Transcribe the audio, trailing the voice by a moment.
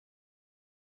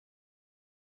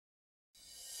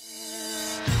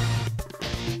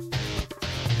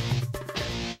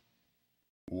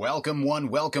Welcome one,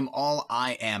 welcome all.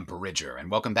 I am Bridger,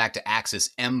 and welcome back to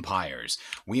Axis Empires.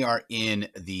 We are in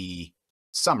the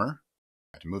summer,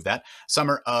 I have to move that,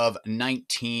 summer of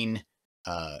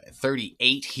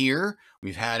 1938 here.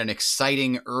 We've had an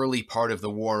exciting early part of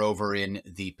the war over in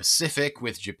the Pacific,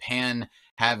 with Japan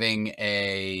having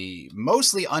a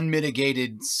mostly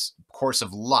unmitigated course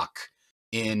of luck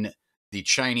in the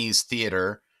Chinese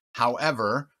theater.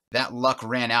 However, that luck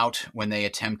ran out when they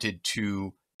attempted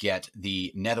to get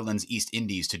the Netherlands East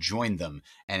Indies to join them.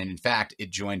 And in fact, it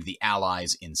joined the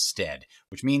Allies instead,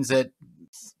 which means that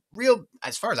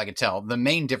as far as I can tell, the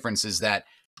main difference is that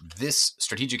this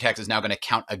strategic hex is now going to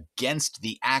count against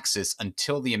the Axis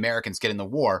until the Americans get in the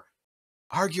war.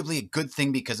 Arguably a good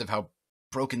thing because of how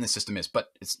broken the system is, but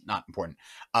it's not important.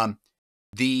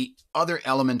 The other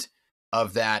element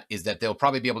of that is that they'll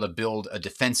probably be able to build a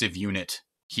defensive unit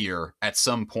here at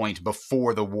some point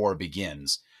before the war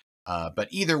begins. But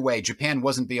either way, Japan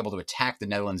wasn't be able to attack the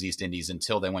Netherlands East Indies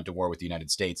until they went to war with the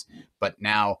United States. But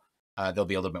now they'll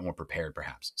be a little bit more prepared,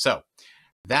 perhaps. So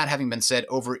that having been said,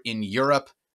 over in Europe,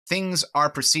 things are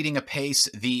proceeding apace.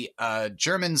 The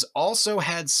Germans also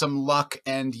had some luck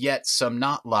and yet some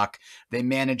not luck. They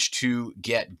managed to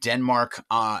get Denmark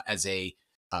as a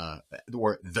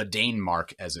or the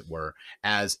Danemark, as it were,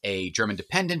 as a German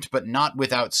dependent, but not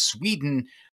without Sweden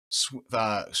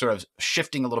sort of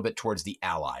shifting a little bit towards the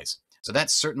Allies. So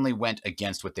that certainly went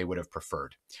against what they would have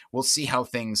preferred. We'll see how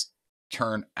things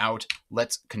turn out.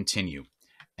 Let's continue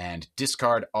and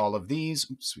discard all of these.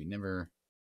 Oops, we never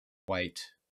quite...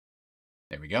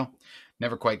 There we go.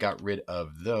 Never quite got rid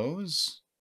of those.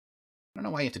 I don't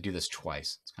know why you have to do this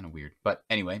twice. It's kind of weird. But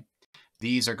anyway,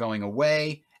 these are going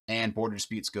away, and Border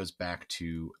Disputes goes back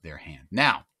to their hand.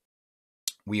 Now,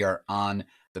 we are on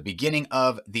the beginning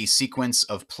of the sequence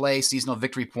of play, seasonal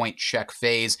victory point check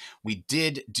phase. We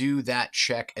did do that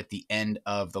check at the end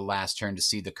of the last turn to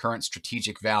see the current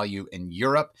strategic value in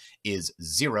Europe is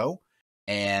 0,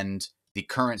 and the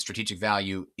current strategic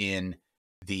value in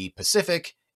the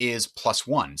Pacific is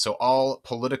 +1. So all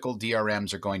political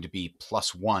DRMs are going to be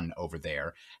 +1 over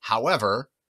there. However,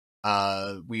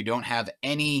 we don't have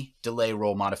any delay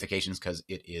roll modifications because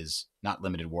it is not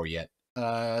limited war yet.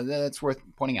 That's worth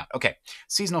pointing out. Okay,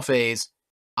 seasonal phase,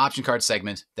 option card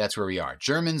segment, that's where we are.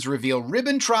 Germans reveal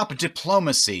Ribbentrop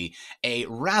Diplomacy, a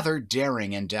rather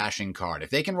daring and dashing card. If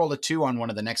they can roll a 2 on one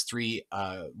of the next 3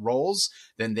 rolls,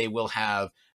 then they will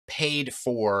have paid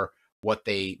for what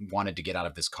they wanted to get out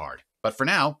of this card. But for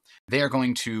now, they are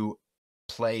going to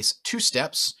place 2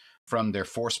 steps from their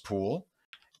force pool,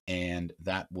 and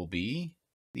that will be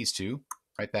these 2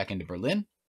 right back into Berlin.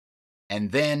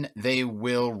 And then they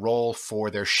will roll for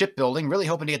their shipbuilding, really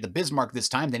hoping to get the Bismarck this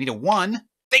time. They need a 1.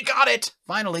 They got it!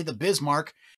 Finally, the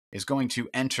Bismarck is going to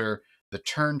enter the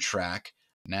turn track.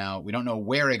 Now, we don't know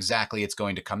where exactly it's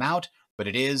going to come out, but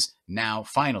it is now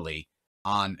finally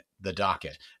on the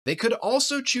docket. They could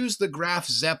also choose the Graf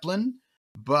Zeppelin,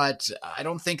 but I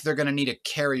don't think they're going to need a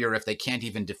carrier if they can't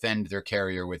even defend their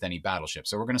carrier with any battleship.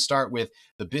 So we're going to start with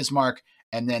the Bismarck,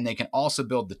 and then they can also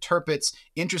build the Tirpitz.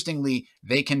 Interestingly,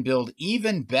 they can build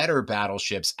even better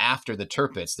battleships after the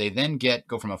Tirpitz. They then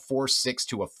go from a 4.6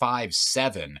 to a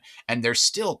 5.7, and they're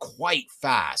still quite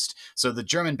fast. So the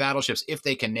German battleships, if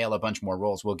they can nail a bunch more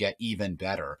rolls, will get even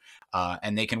better.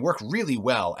 And they can work really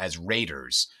well as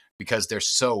raiders because they're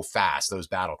so fast, those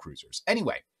battle cruisers.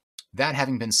 Anyway, that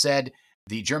having been said,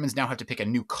 the Germans now have to pick a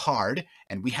new card,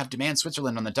 and we have Demand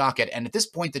Switzerland on the docket. And at this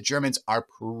point, the Germans are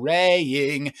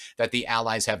praying that the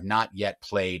Allies have not yet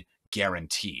played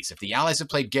guarantees. If the Allies have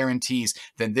played guarantees,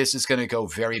 then this is going to go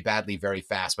very badly, very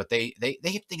fast. But they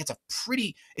think it's a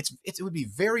pretty, it would be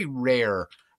very rare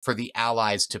for the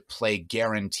Allies to play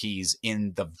guarantees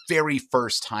in the very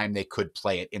first time they could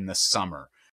play it in the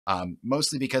summer.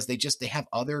 Mostly because they have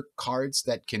other cards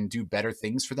that can do better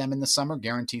things for them in the summer.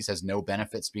 Guarantees has no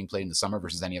benefits being played in the summer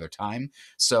versus any other time.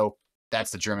 So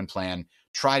that's the German plan.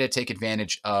 Try to take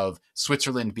advantage of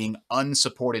Switzerland being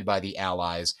unsupported by the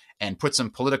Allies and put some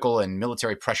political and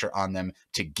military pressure on them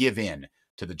to give in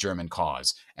to the German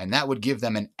cause. And that would give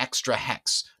them an extra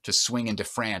hex to swing into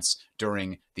France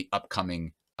during the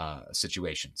upcoming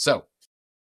situation. So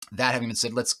that having been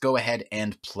said, let's go ahead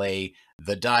and play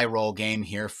the die roll game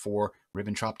here for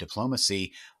Ribbentrop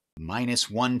Diplomacy.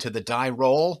 -1 to the die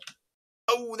roll.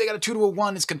 Oh, they got a 2 to a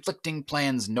 1. It's conflicting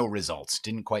plans, no results.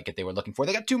 Didn't quite get what they were looking for.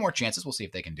 They got 2 more chances. We'll see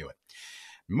if they can do it.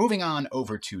 Moving on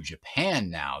over to Japan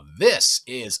now. This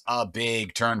is a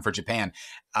big turn for Japan.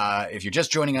 If you're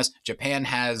just joining us, Japan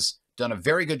has done a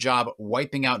very good job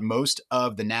wiping out most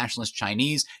of the nationalist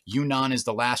Chinese. Yunnan is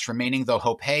the last remaining, though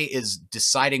Hopei is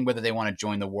deciding whether they want to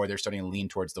join the war. They're starting to lean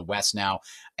towards the west now.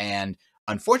 And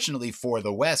Unfortunately for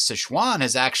the West, Sichuan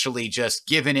has actually just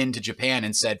given in to Japan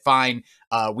and said, fine,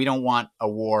 we don't want a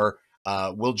war.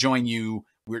 We'll join you.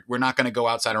 We're not going to go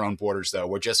outside our own borders, though.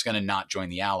 We're just going to not join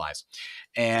the Allies.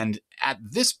 And at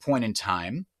this point in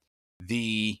time,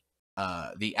 the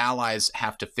Allies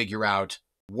have to figure out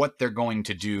what they're going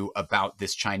to do about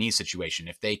this Chinese situation.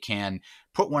 If they can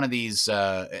put one of these,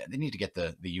 they need to get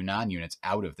the Yunnan units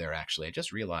out of there, actually. I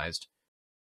just realized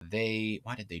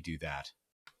why did they do that?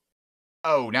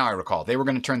 Oh, now I recall. They were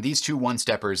going to turn these two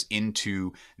one-steppers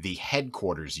into the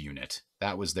headquarters unit.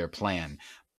 That was their plan.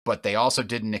 But they also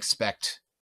didn't expect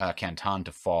Canton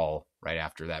to fall right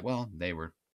after that. Well,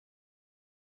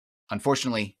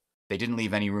 unfortunately, they didn't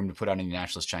leave any room to put out any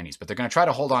nationalist Chinese. But they're going to try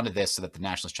to hold on to this so that the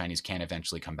nationalist Chinese can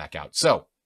eventually come back out. So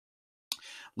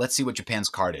let's see what Japan's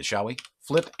card is, shall we?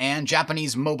 Flip and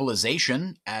Japanese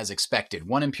mobilization, as expected.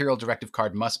 One Imperial Directive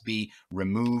card must be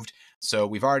removed. So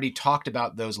we've already talked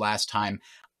about those last time.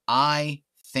 I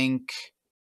think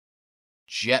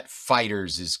jet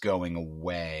fighters is going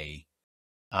away.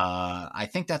 I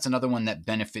think that's another one that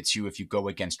benefits you if you go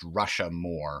against Russia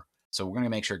more. So we're going to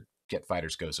make sure jet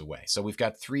fighters goes away. So we've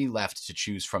got 3 left to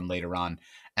choose from later on.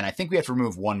 And I think we have to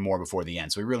remove 1 more before the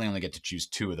end. So we really only get to choose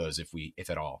 2 of those if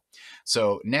at all.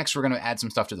 So next we're going to add some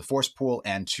stuff to the force pool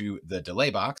and to the delay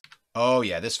box. Oh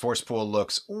yeah, this force pool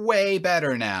looks way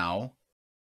better now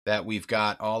that we've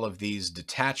got all of these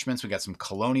detachments. We've got some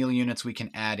colonial units we can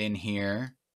add in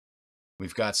here.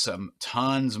 We've got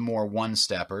tons more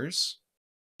one-steppers.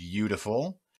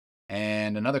 Beautiful.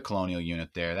 And another colonial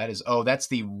unit there. That's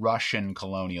the Russian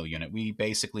colonial unit. We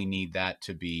basically need that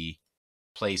to be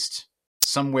placed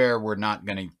somewhere we're not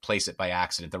going to place it by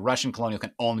accident. The Russian colonial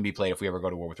can only be played if we ever go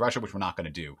to war with Russia, which we're not going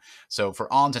to do. So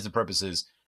for all intents and purposes,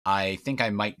 I think I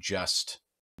might just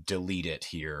delete it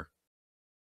here.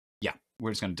 Yeah,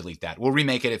 we're just going to delete that. We'll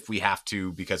remake it if we have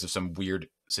to because of some weird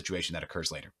situation that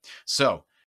occurs later. So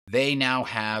they now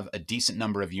have a decent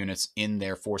number of units in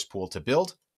their force pool to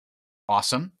build.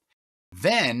 Awesome.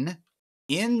 Then,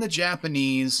 in the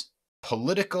Japanese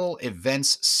political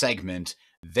events segment,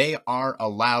 they are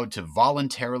allowed to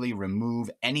voluntarily remove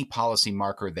any policy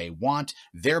marker they want,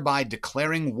 thereby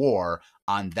declaring war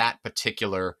on that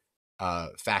particular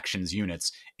faction's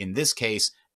units. In this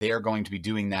case, they are going to be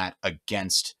doing that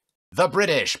against the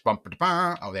British. Oh,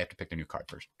 they have to pick a new card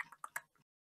first.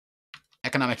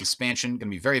 Economic expansion, going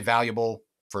to be very valuable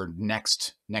for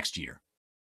next year.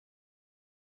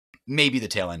 Maybe the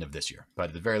tail end of this year, but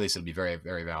at the very least, it'll be very,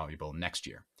 very valuable next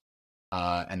year.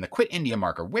 And the Quit India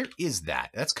marker, where is that?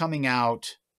 That's coming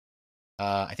out,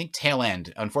 I think, tail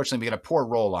end. Unfortunately, we got a poor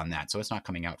roll on that, so it's not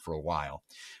coming out for a while.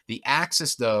 The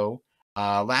Axis, though,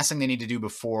 last thing they need to do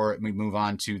before we move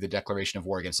on to the declaration of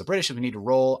war against the British is we need to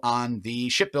roll on the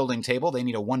shipbuilding table. They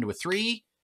need a 1 to a 3.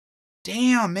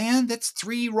 Damn, man, that's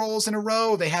 3 rolls in a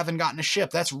row. They haven't gotten a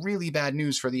ship. That's really bad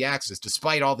news for the Axis,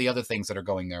 despite all the other things that are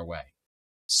going their way.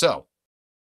 So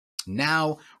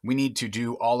now we need to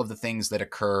do all of the things that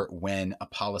occur when a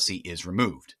policy is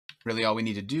removed. Really, all we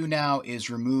need to do now is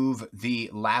remove the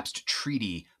lapsed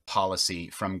treaty policy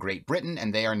from Great Britain,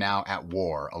 and they are now at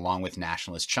war, along with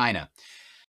nationalist China.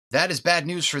 That is bad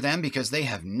news for them because they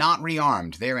have not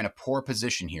rearmed. They're in a poor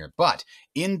position here. But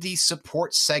in the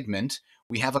support segment,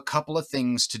 we have a couple of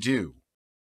things to do.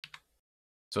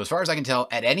 So as far as I can tell,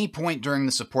 at any point during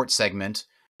the support segment,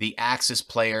 the Axis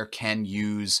player can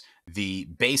use the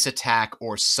base attack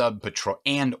or sub-patrol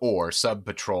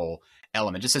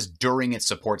element. It just says during its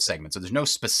support segment, so there's no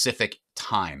specific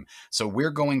time. So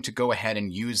we're going to go ahead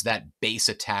and use that base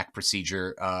attack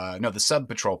procedure, the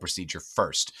sub-patrol procedure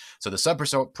first. So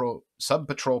the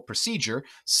sub-patrol procedure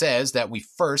says that we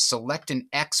first select an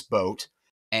X boat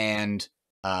and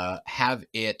have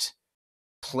it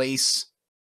place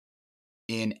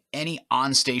in any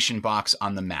on-station box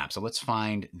on the map. So let's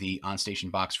find the on-station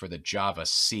box for the Java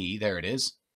Sea. There it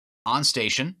is,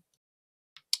 on-station.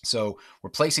 So we're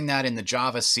placing that in the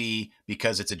Java Sea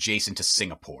because it's adjacent to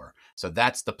Singapore. So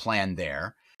that's the plan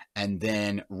there. And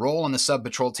then roll on the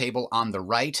sub-patrol table on the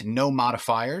right, no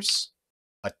modifiers.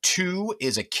 A 2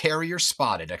 is a carrier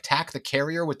spotted. Attack the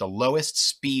carrier with the lowest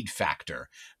speed factor.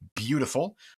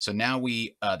 Beautiful. So now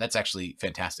that's actually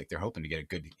fantastic. They're hoping to get a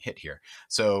good hit here.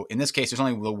 So in this case, there's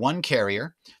only the 1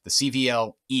 carrier, the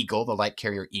CVL Eagle, the light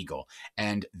carrier Eagle,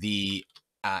 and the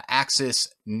Axis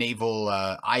naval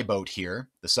I-boat here,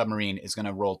 the submarine, is going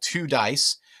to roll 2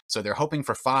 dice. So they're hoping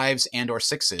for 5s and or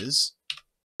 6s.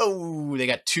 Oh, they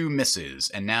got 2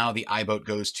 misses. And now the I-boat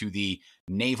goes to the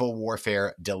Naval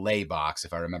Warfare Delay box,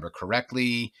 if I remember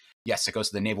correctly. Yes, it goes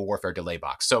to the Naval Warfare Delay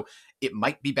box. So it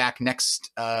might be back in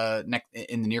the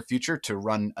near future to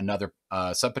run another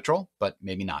sub-patrol, but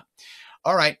maybe not.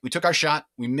 All right, we took our shot.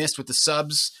 We missed with the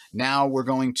subs. Now we're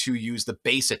going to use the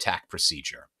base attack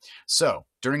procedure. So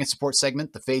during a support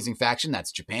segment, the phasing faction,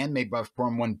 that's Japan, may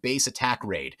perform one base attack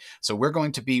raid. So we're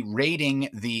going to be raiding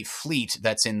the fleet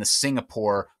that's in the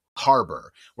Singapore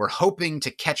harbor. We're hoping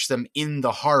to catch them in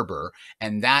the harbor,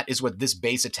 and that is what this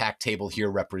base attack table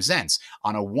here represents.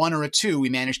 On a 1 or a 2, we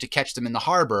managed to catch them in the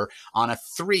harbor. On a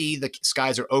 3, the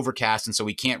skies are overcast, and so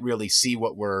we can't really see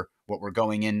what we're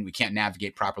going in. We can't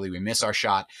navigate properly. We miss our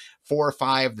shot. 4 or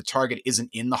 5, the target isn't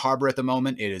in the harbor at the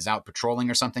moment. It is out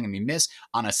patrolling or something, and we miss.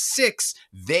 On a 6,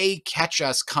 they catch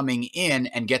us coming in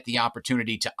and get the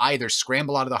opportunity to either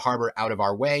scramble out of the harbor out of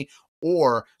our way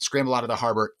or scramble out of the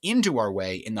harbor into our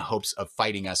way in the hopes of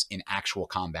fighting us in actual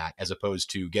combat as opposed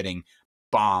to getting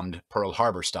bombed Pearl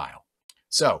Harbor style.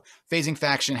 So, phasing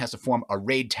faction has to form a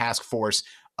raid task force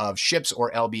of ships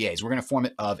or LBAs. We're going to form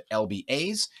it of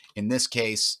LBAs. In this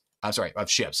case, of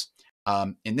ships.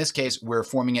 In this case, we're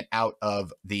forming it out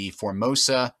of the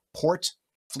Formosa port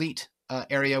fleet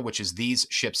area, which is these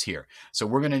ships here. So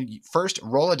we're going to first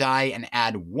roll a die and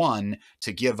add 1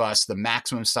 to give us the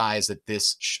maximum size that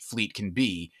this fleet can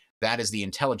be. That is the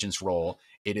intelligence roll.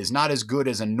 It is not as good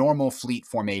as a normal fleet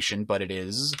formation, but it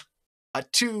is a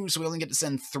 2, so we only get to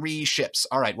send 3 ships.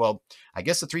 All right, well, I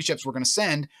guess the 3 ships we're going to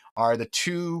send are the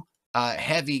 2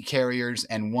 heavy carriers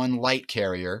and 1 light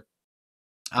carrier.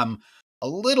 I'm a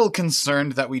little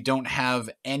concerned that we don't have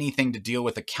anything to deal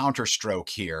with a counterstroke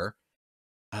here.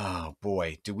 Oh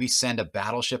boy, do we send a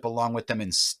battleship along with them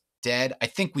instead? I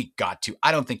think we got to.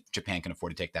 I don't think Japan can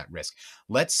afford to take that risk.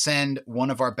 Let's send one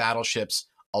of our battleships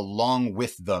along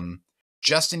with them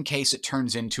just in case it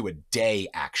turns into a day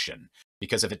action.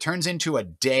 Because if it turns into a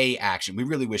day action, we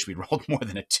really wish we'd rolled more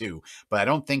than a 2, but I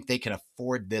don't think they can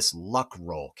afford this luck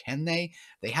roll. Can they?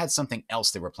 They had something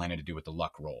else they were planning to do with the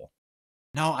luck roll.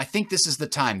 No, I think this is the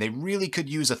time. They really could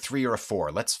use a 3 or a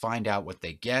 4. Let's find out what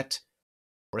they get.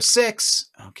 Or a 6.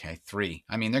 Okay, 3.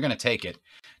 I mean, they're going to take it.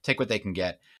 Take what they can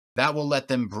get. That will let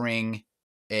them bring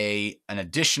an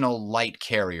additional light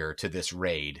carrier to this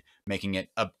raid, making it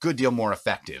a good deal more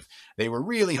effective. They were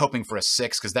really hoping for a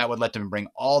 6 because that would let them bring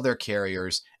all their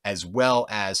carriers as well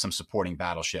as some supporting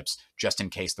battleships just in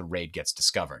case the raid gets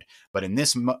discovered. But in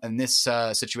this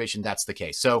situation, that's the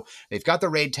case. So they've got the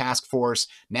raid task force.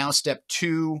 Now step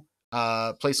 2,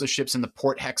 place those ships in the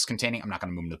port hex containing... I'm not going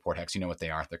to move them to the port hex. You know what they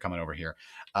are. They're coming over here.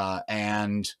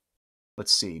 And...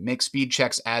 let's see, make speed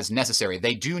checks as necessary.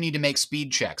 They do need to make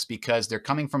speed checks because they're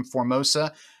coming from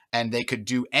Formosa and they could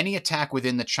do any attack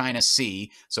within the China Sea.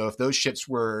 So if those ships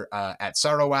were at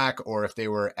Sarawak or if they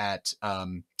were at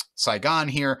Saigon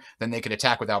here, then they could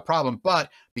attack without problem.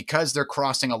 But because they're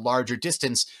crossing a larger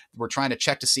distance, we're trying to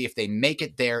check to see if they make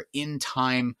it there in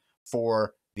time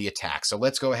for the attack. So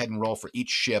let's go ahead and roll for each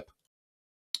ship.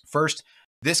 First,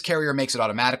 this carrier makes it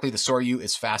automatically. The Soryu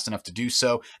is fast enough to do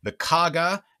so. The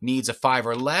Kaga needs a 5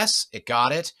 or less. It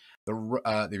got it. The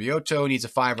Ryoto needs a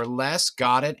 5 or less.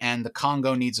 Got it. And the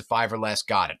Kongo needs a 5 or less.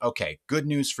 Got it. Okay, good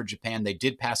news for Japan. They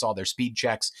did pass all their speed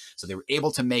checks, so they were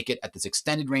able to make it at this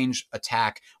extended range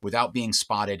attack without being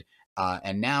spotted.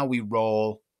 And now we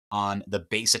roll on the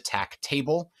base attack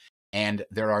table. And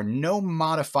there are no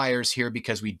modifiers here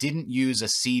because we didn't use a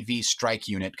CV strike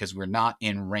unit because we're not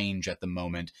in range at the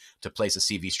moment to place a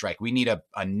CV strike. We need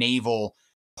a naval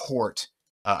port,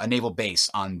 a naval base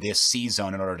on this sea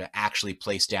zone in order to actually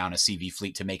place down a CV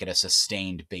fleet to make it a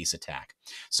sustained base attack.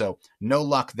 So no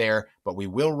luck there, but we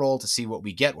will roll to see what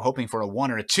we get. We're hoping for a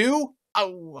 1 or a 2.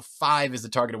 Oh, a 5 is the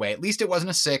target away. At least it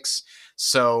wasn't a 6,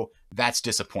 so that's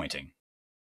disappointing.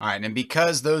 All right, and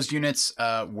because those units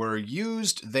were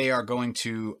used, they are going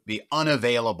to be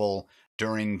unavailable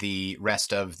during the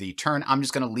rest of the turn. I'm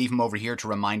just going to leave them over here to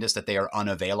remind us that they are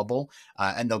unavailable,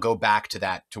 and they'll go back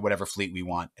to whatever fleet we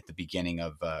want at the beginning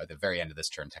of the very end of this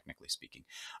turn, technically speaking.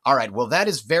 All right, well, that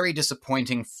is very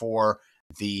disappointing for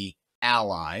the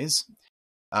Allies,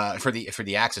 for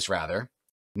the Axis, rather.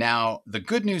 Now, the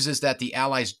good news is that the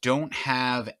Allies don't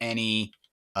have any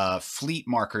fleet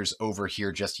markers over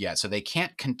here just yet, so they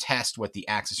can't contest what the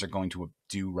Axis are going to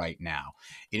do right now.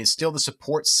 It is still the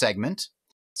support segment,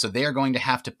 so they are going to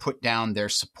have to put down their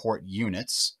support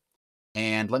units.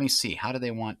 And let me see, how do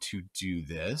they want to do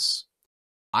this?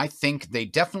 I think they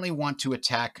definitely want to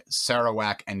attack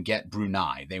Sarawak and get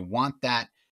Brunei. They want that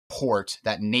port,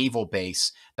 that naval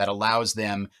base that allows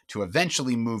them to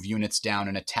eventually move units down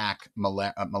and attack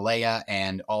Malaya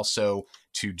and also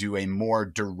to do a more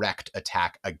direct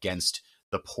attack against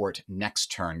the port next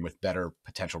turn with better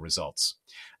potential results.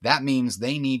 That means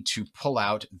they need to pull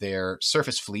out their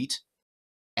surface fleet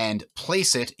and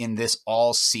place it in this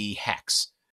all-sea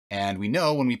hex. And we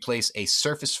know when we place a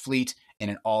surface fleet in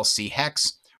an all-sea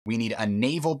hex. We need a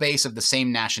naval base of the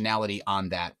same nationality on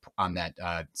that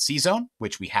sea zone,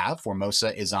 which we have.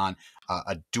 Formosa is on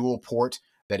a dual port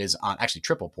that is on, actually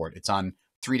triple port. It's on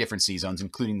 3 different sea zones,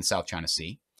 including the South China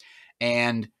Sea.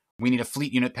 And we need a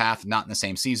fleet unit path not in the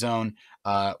same sea zone.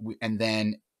 And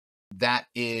then that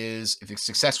is, if it's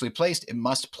successfully placed, it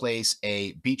must place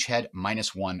a beachhead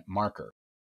 -1 marker.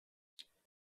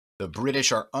 The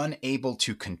British are unable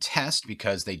to contest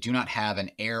because they do not have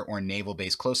an air or naval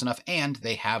base close enough, and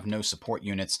they have no support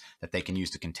units that they can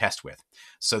use to contest with.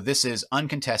 So this is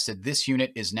uncontested. This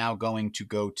unit is now going to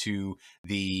go to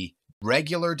the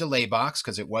regular delay box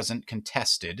because it wasn't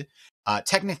contested.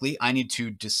 Technically, I need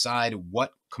to decide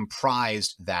what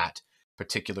comprised that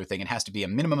particular thing. It has to be a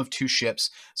minimum of 2 ships,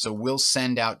 so we'll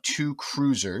send out 2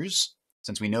 cruisers,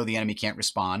 since we know the enemy can't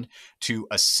respond, to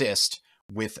assist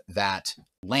with that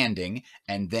landing,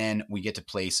 and then we get to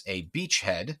place a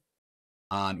beachhead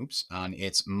on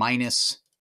its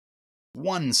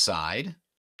 -1 side.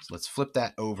 So let's flip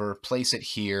that over, place it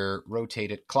here,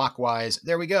 rotate it clockwise.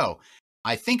 There we go.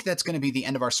 I think that's going to be the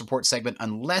end of our support segment,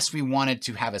 unless we wanted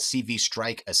to have a CV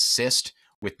strike assist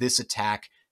with this attack.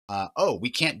 We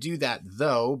can't do that,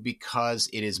 though, because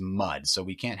it is mud. So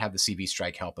we can't have the CV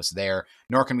strike help us there,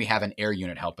 nor can we have an air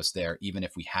unit help us there, even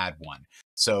if we had one.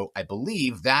 So I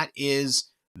believe that is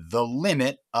the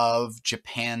limit of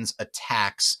Japan's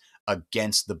attacks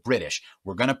against the British.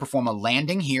 We're going to perform a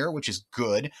landing here, which is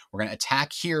good. We're going to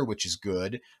attack here, which is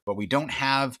good. But we don't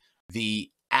have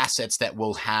the assets that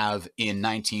we'll have in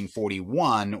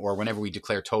 1941 or whenever we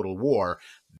declare total war.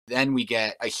 Then we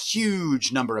get a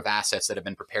huge number of assets that have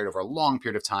been prepared over a long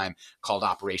period of time called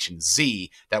Operation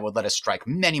Z that would let us strike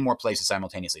many more places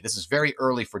simultaneously. This is very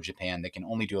early for Japan. They can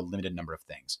only do a limited number of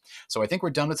things. So I think we're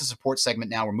done with the support segment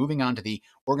now. We're moving on to the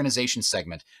organization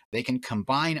segment. They can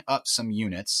combine up some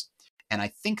units, and I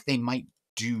think they might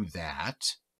do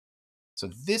that. So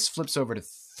this flips over to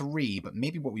 3, but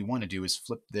maybe what we want to do is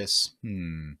flip this.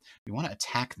 We want to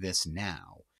attack this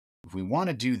now. If we want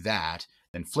to do that,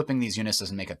 then flipping these units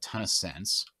doesn't make a ton of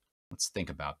sense. Let's think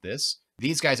about this.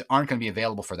 These guys aren't going to be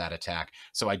available for that attack,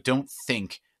 so I don't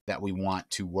think that we want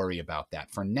to worry about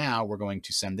that. For now, we're going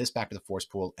to send this back to the force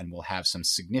pool, and we'll have some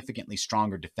significantly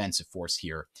stronger defensive force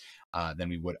here than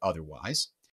we would otherwise.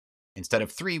 Instead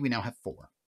of 3, we now have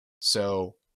 4.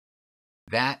 So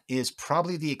that is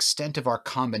probably the extent of our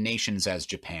combinations as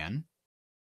Japan.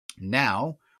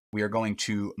 Now, we are going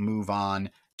to move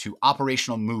on to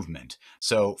operational movement.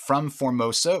 So from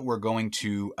Formosa, we're going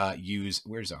to use,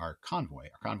 where's our convoy?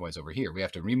 Our convoy's over here. We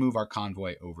have to remove our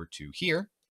convoy over to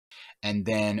here. And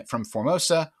then from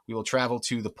Formosa, we will travel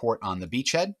to the port on the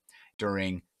beachhead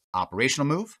during operational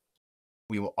move.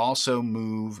 We will also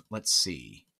move, let's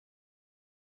see.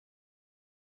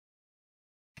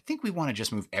 I think we want to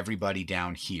just move everybody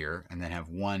down here and then have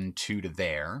 1, 2 to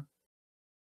there.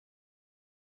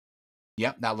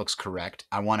 Yep, that looks correct.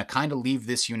 I want to kind of leave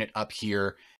this unit up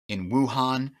here in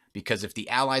Wuhan, because if the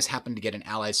Allies happen to get an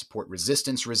Allied support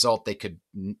resistance result, they could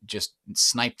just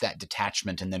snipe that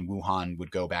detachment and then Wuhan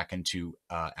would go back into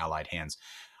Allied hands.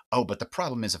 Oh, but the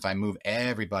problem is if I move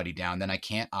everybody down, then I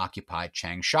can't occupy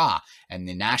Changsha, and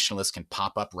the nationalists can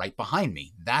pop up right behind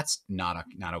me. That's not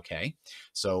okay.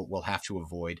 So we'll have to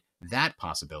avoid that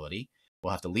possibility.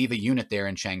 We'll have to leave a unit there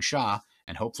in Changsha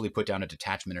and hopefully put down a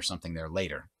detachment or something there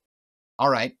later. All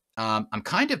right, I'm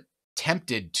kind of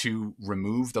tempted to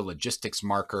remove the logistics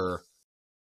marker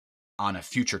on a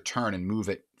future turn and move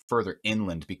it further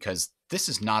inland, because this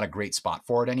is not a great spot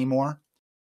for it anymore,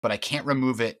 but I can't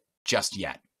remove it just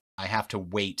yet. I have to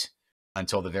wait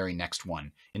until the very next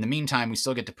one. In the meantime, we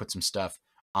still get to put some stuff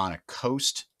on a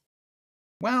coast.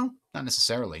 Well, not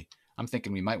necessarily. I'm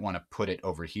thinking we might want to put it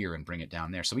over here and bring it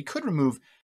down there. So we could remove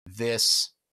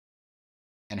this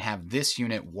and have this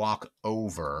unit walk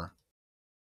over.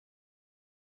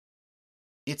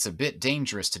 It's a bit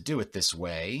dangerous to do it this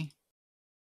way.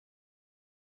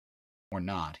 Or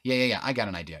not. Yeah, I got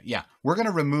an idea. Yeah, we're going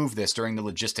to remove this during the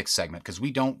logistics segment because we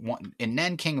don't want... In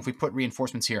Nanking, if we put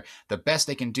reinforcements here, the best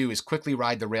they can do is quickly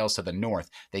ride the rails to the north.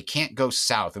 They can't go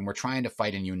south, and we're trying to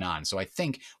fight in Yunnan. So I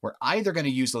think we're either going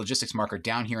to use the logistics marker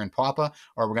down here in Papua,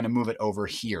 or we're going to move it over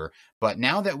here. But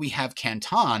now that we have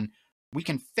Canton, we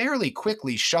can fairly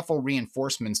quickly shuffle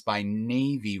reinforcements by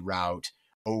navy route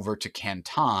over to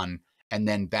Canton, and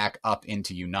then back up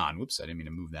into Yunnan. Whoops, I didn't mean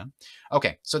to move them.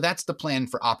 Okay, so that's the plan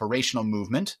for operational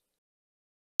movement.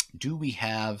 Do we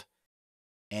have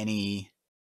any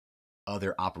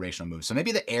other operational moves? So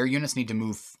maybe the air units need to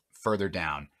move further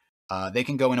down. They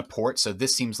can go in a port, so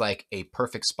this seems like a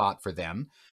perfect spot for them.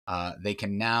 They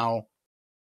can now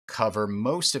cover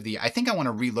most of the, I think I want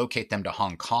to relocate them to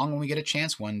Hong Kong when we get a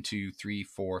chance. 1, 2, 3,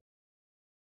 4,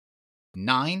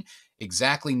 9,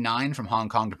 exactly 9 from Hong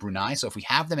Kong to Brunei. So if we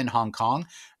have them in Hong Kong,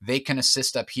 they can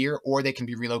assist up here, or they can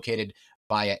be relocated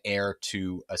via air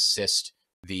to assist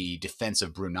the defense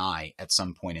of Brunei at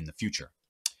some point in the future.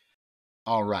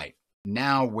 All right.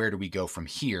 Now, where do we go from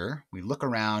here? We look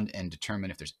around and determine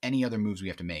if there's any other moves we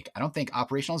have to make. I don't think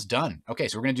operational is done. Okay,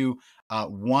 so we're going to do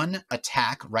one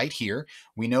attack right here.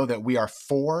 We know that we are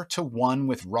 4-1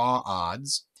 with raw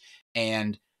odds,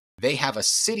 and they have a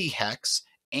city hex,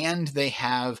 and they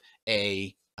have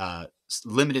a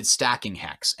limited stacking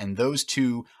hex, and those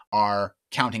two are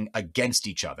counting against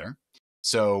each other.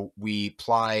 So we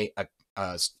apply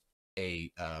a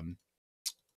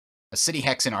city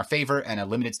hex in our favor and a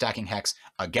limited stacking hex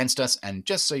against us. And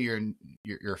just so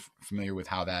you're familiar with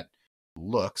how that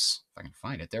looks, if I can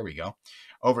find it, there we go.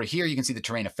 Over here, you can see the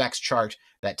terrain effects chart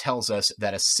that tells us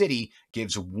that a city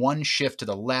gives 1 shift to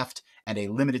the left and a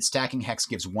limited stacking hex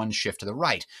gives 1 shift to the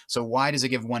right. So why does it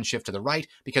give 1 shift to the right?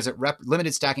 Because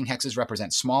limited stacking hexes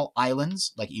represent small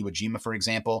islands, like Iwo Jima, for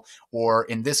example, or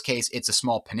in this case, it's a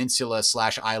small peninsula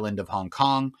 / island of Hong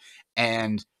Kong.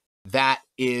 And that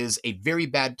is a very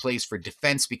bad place for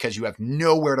defense because you have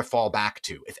nowhere to fall back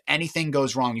to. If anything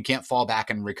goes wrong, you can't fall back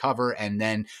and recover and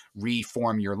then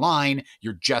reform your line.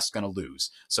 You're just going to lose.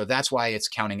 So that's why it's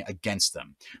counting against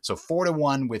them. So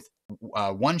 4-1 with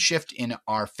 1 shift in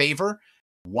our favor,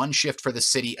 1 shift for the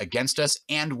city against us,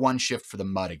 and 1 shift for the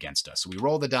mud against us. So we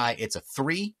roll the die. It's a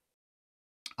 3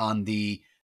 on the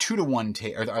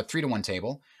 2-1 or 3-1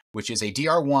 table, which is a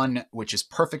DR1, which is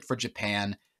perfect for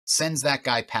Japan. Sends that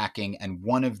guy packing, and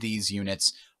one of these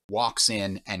units walks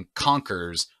in and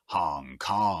conquers Hong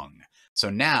Kong. So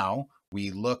now we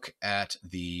look at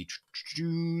the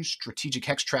strategic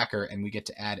hex tracker, and we get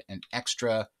to add an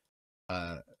extra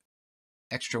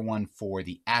one for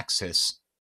the axis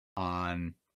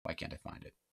on, why can't I find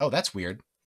it? Oh, that's weird.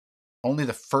 Only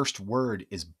the first word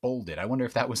is bolded. I wonder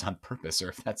if that was on purpose or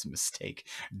if that's a mistake.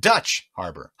 Dutch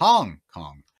harbor, Hong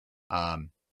Kong.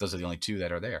 Those are the only 2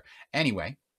 that are there.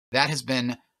 Anyway, that has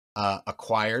been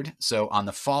acquired. So on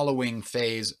the following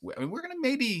phase, we're going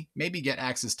to maybe get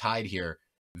axes tied here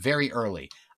very early.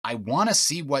 I want to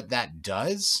see what that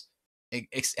does,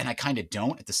 and I kind of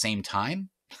don't at the same time.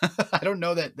 I don't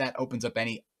know that that opens up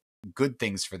any good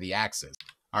things for the axis.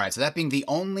 All right, so that being the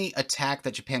only attack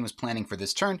that Japan was planning for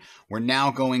this turn, we're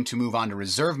now going to move on to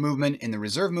reserve movement. In the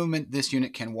reserve movement, this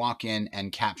unit can walk in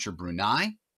and capture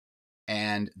Brunei.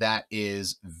 And that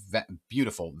is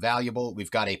beautiful, valuable.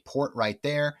 We've got a port right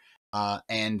there.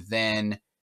 And then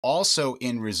also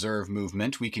in reserve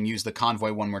movement, we can use the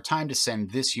convoy one more time to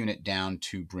send this unit down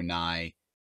to Brunei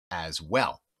as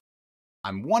well.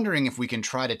 I'm wondering if we can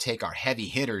try to take our heavy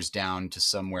hitters down to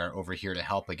somewhere over here to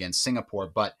help against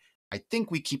Singapore, but I think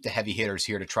we keep the heavy hitters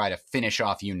here to try to finish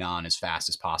off Yunnan as fast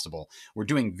as possible. We're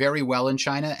doing very well in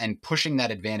China, and pushing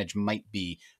that advantage might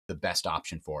be the best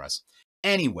option for us.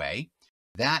 Anyway,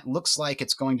 that looks like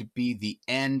it's going to be the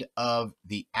end of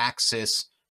the Axis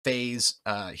phase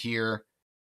here.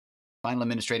 Final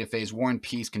administrative phase, war and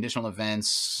peace, conditional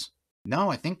events.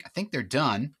 No, I think they're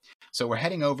done. So we're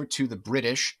heading over to the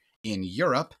British in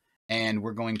Europe, and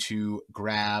we're going to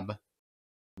grab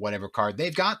whatever card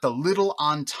they've got, the Little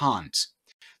Entente.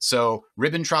 So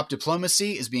Ribbentrop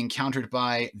diplomacy is being countered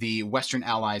by the Western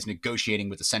allies negotiating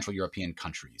with the Central European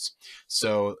countries.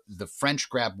 So the French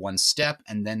grab 1 step,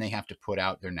 and then they have to put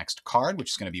out their next card,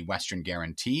 which is going to be Western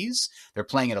guarantees. They're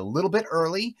playing it a little bit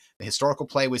early. The historical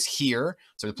play was here,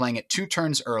 so they're playing it 2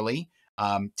 turns early.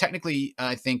 Technically,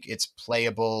 I think it's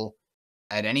playable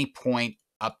at any point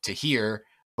up to here,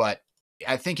 but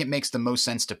I think it makes the most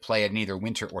sense to play it in either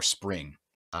winter or spring.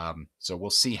 So we'll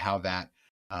see how that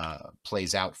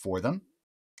plays out for them.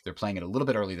 They're playing it a little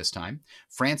bit early this time.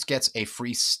 France gets a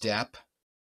free step,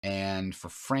 and for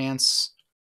France,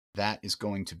 that is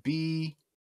going to be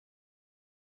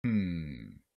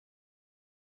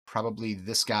probably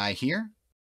this guy here.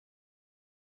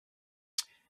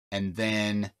 And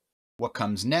then what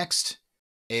comes next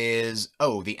is,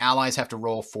 the Allies have to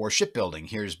roll for shipbuilding.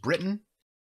 Here's Britain.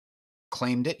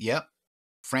 Claimed it, yep.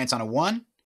 France on a 1?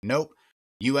 Nope.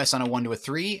 U.S. on a 1 to a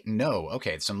 3? No.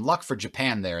 Okay, some luck for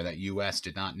Japan there that U.S.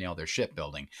 did not nail their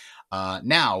shipbuilding.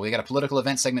 Now, we got a political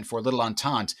event segment for Little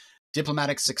Entente.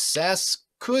 Diplomatic success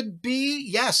could be,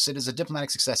 yes, it is a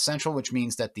diplomatic success central, which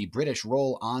means that the British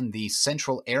roll on the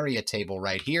central area table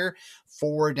right here.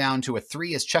 4 down to a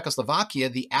 3 is Czechoslovakia.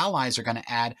 The Allies are going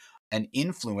to add an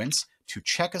influence to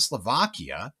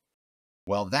Czechoslovakia.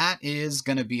 Well, that is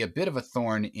going to be a bit of a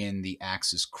thorn in the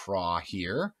Axis craw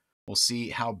here. We'll see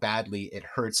how badly it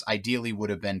hurts. Ideally would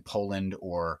have been Poland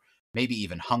or maybe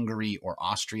even Hungary or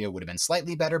Austria would have been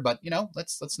slightly better, but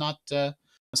let's not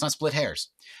split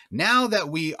hairs. Now that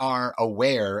we are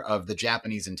aware of the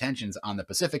Japanese intentions on the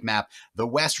Pacific map, the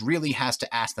West really has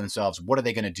to ask themselves, what are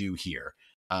they going to do here?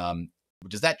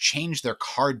 Does that change their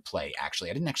card play, actually?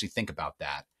 I didn't actually think about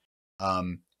that.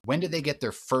 When did they get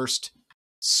their first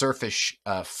surface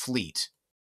fleet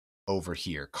over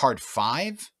here? Card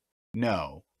 5?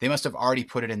 No. They must have already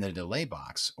put it in the delay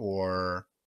box. Or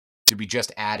did we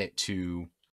just add it to...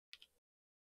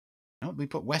 No, we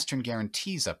put Western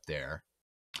Guarantees up there.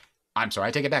 I'm sorry,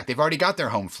 I take it back. They've already got their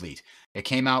home fleet. It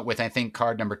came out with, I think,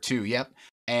 card number 2. Yep.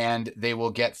 And they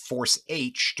will get Force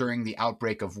H during the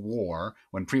outbreak of war,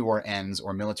 when pre-war ends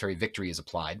or military victory is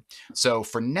applied. So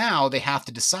for now, they have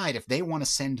to decide if they want to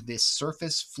send this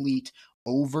surface fleet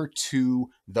over to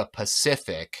the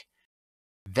Pacific.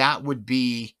 That would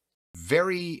be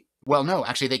very... Well, no,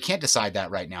 actually, they can't decide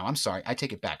that right now. I'm sorry, I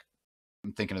take it back.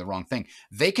 I'm thinking of the wrong thing.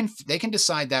 They can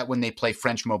decide that when they play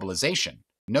French mobilization,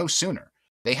 no sooner.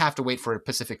 They have to wait for a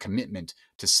Pacific commitment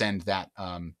to send that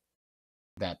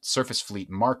that surface fleet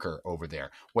marker over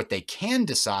there. What they can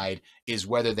decide is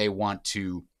whether they want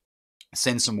to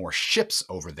send some more ships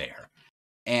over there,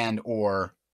 and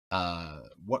or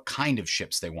what kind of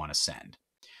ships they want to send.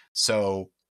 So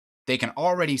they can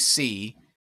already see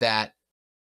that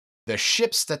the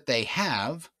ships that they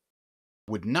have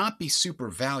would not be super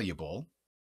valuable.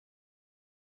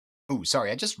 Ooh, sorry,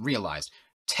 I just realized.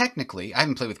 Technically, I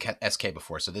haven't played with SK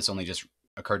before, so this only just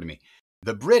occurred to me.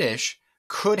 The British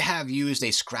could have used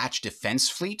a scratch defense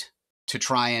fleet to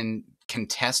try and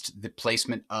contest the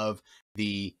placement of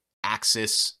the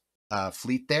Axis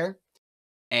fleet there,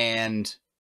 and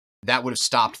that would have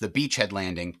stopped the beachhead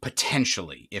landing,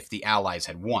 potentially, if the Allies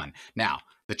had won. Now,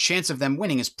 the chance of them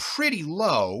winning is pretty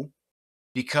low,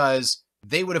 because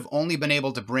they would have only been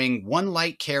able to bring one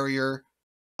light carrier,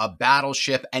 a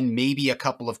battleship, and maybe a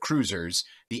couple of cruisers.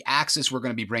 The Axis were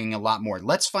going to be bringing a lot more.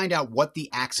 Let's find out what the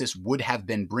Axis would have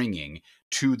been bringing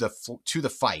to the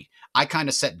fight. I kind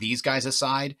of set these guys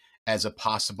aside as a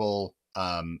possible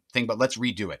thing, but let's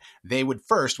redo it. They would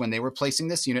first, when they were placing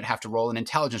this unit, have to roll an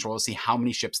intelligence roll to see how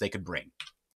many ships they could bring.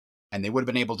 And they would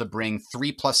have been able to bring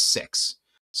 3 plus 6.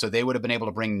 So they would have been able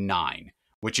to bring 9,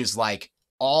 which is like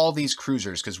all these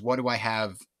cruisers, because what do I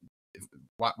have?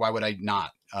 Why would I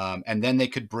not? And then they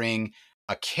could bring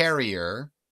a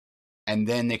carrier, and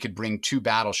then they could bring 2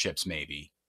 battleships,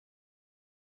 maybe.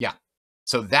 Yeah.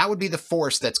 So that would be the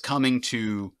force that's coming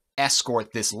to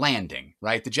escort this landing,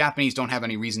 right? The Japanese don't have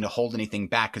any reason to hold anything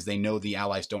back because they know the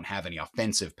Allies don't have any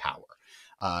offensive power.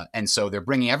 And so they're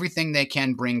bringing everything they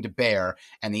can bring to bear,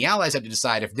 and the Allies have to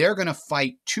decide if they're going to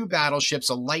fight 2 battleships,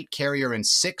 a light carrier, and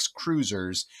 6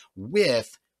 cruisers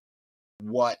with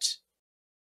what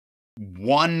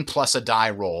 1 plus a die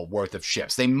roll worth of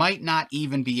ships. They might not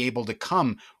even be able to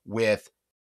come with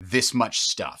this much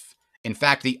stuff. In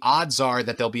fact, the odds are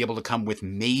that they'll be able to come with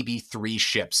maybe 3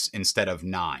 ships instead of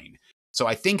 9. So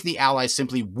I think the Allies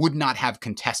simply would not have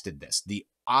contested this. The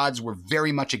odds were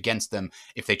very much against them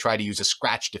if they tried to use a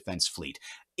scratch defense fleet.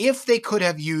 If they could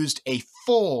have used a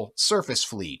full surface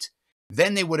fleet,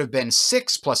 then they would have been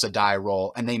 6 plus a die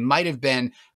roll, and they might have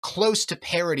been close to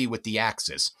parity with the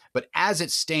Axis. But as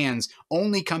it stands,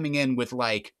 only coming in with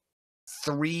like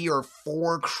 3 or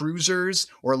 4 cruisers,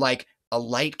 or like a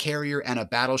light carrier and a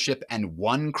battleship and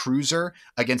 1 cruiser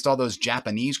against all those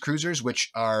Japanese cruisers,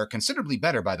 which are considerably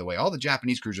better, by the way. All the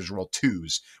Japanese cruisers roll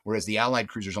 2s, whereas the Allied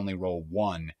cruisers only roll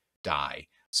 1 die.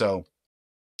 So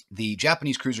the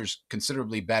Japanese cruisers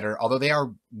considerably better, although they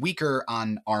are weaker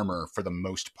on armor for the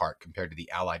most part compared to the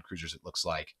Allied cruisers, it looks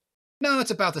like. No,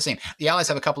 it's about the same. The Allies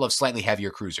have a couple of slightly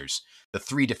heavier cruisers, the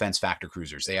 3 defense factor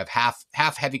cruisers. They have half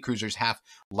heavy cruisers, half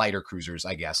lighter cruisers,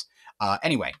 I guess.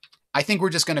 Anyway, I think we're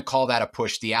just going to call that a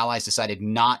push. The Allies decided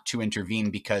not to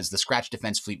intervene because the scratch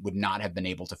defense fleet would not have been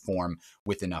able to form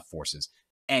with enough forces.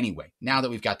 Anyway, now that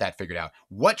we've got that figured out,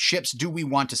 what ships do we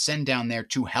want to send down there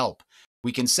to help?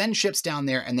 We can send ships down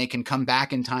there, and they can come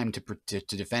back in time to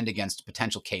defend against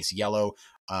potential case yellow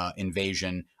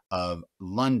invasion of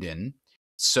London.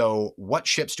 So what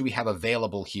ships do we have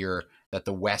available here that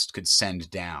the West could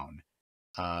send down?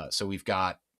 So we've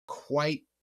got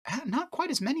not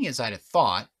quite as many as I'd have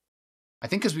thought. I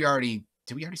think because did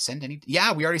we already send any?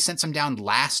 Yeah, we already sent some down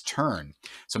last turn.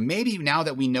 So maybe now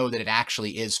that we know that it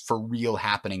actually is for real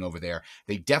happening over there,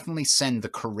 they definitely send the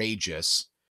Courageous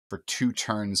for 2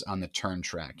 turns on the turn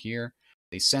track here.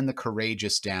 They send the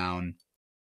Courageous down,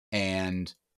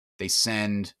 and they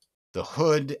send the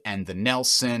Hood and the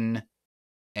Nelson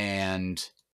and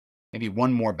maybe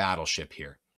 1 more battleship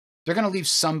here. They're going to leave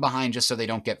some behind just so they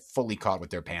don't get fully caught with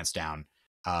their pants down.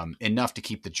 Enough to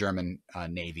keep the German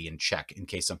Navy in check in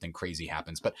case something crazy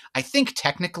happens. But I think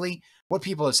technically what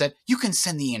people have said, you can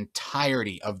send the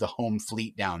entirety of the home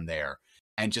fleet down there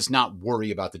and just not worry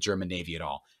about the German Navy at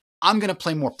all. I'm going to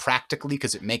play more practically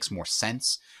because it makes more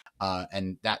sense.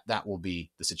 And that will be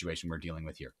the situation we're dealing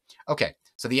with here. Okay,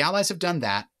 so the Allies have done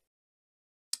that.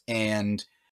 And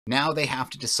now they have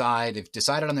to decide. They've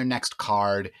decided on their next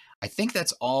card. I think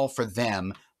that's all for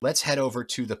them. Let's head over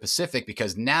to the Pacific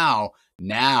because now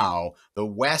the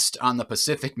West on the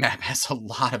Pacific map has a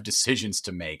lot of decisions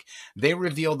to make. They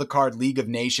revealed the card League of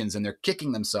Nations, and they're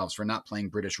kicking themselves for not playing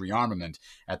British rearmament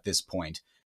at this point.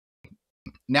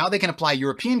 Now they can apply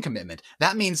European commitment.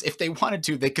 That means if they wanted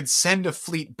to, they could send a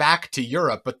fleet back to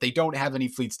Europe, but they don't have any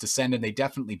fleets to send, and they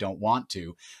definitely don't want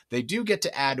to. They do get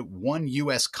to add one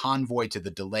U.S. convoy to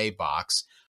the delay box.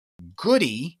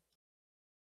 Goody.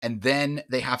 And then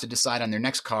they have to decide on their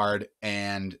next card,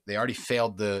 and they already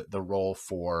failed the roll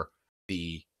for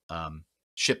the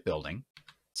shipbuilding.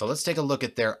 So let's take a look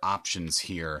at their options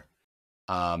here.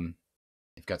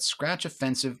 They've got Scratch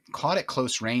Offensive. Caught at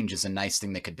close range is a nice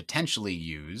thing they could potentially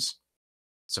use.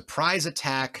 Surprise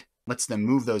Attack lets them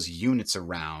move those units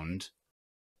around.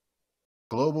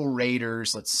 Global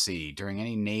Raiders, let's see. During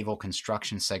any naval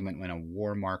construction segment when a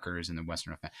war marker is in the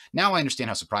Western Offensive. Now I understand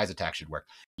how Surprise Attack should work.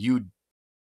 You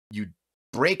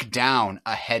break down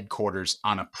a headquarters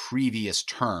on a previous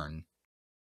turn.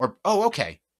 Or, oh,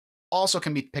 okay. Also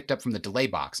can be picked up from the delay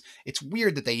box. It's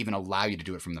weird that they even allow you to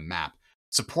do it from the map.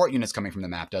 Support units coming from the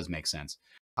map does make sense.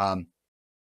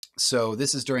 So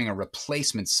this is during a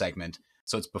replacement segment.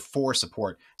 So it's before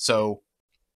support. So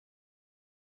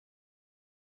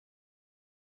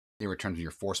they return to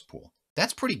your force pool.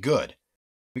 That's pretty good.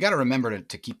 We got to remember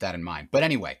to keep that in mind. But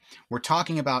anyway, we're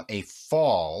talking about a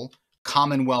fall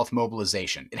Commonwealth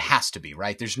mobilization. It has to be,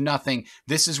 right? There's nothing.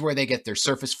 This is where they get their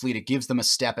surface fleet. It gives them a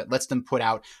step. It lets them put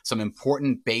out some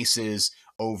important bases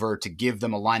over to give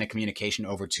them a line of communication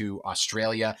over to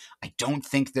Australia. I don't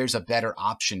think there's a better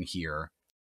option here.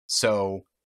 So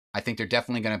I think they're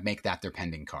definitely going to make that their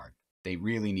pending card. They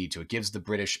really need to. It gives the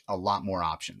British a lot more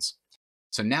options.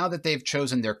 So now that they've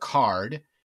chosen their card,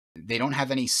 they don't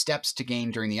have any steps to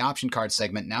gain during the option card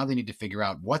segment. Now they need to figure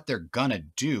out what they're gonna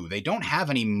do. They don't have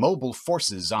any mobile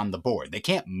forces on the board. They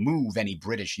can't move any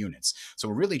British units. So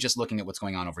we're really just looking at what's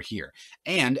going on over here.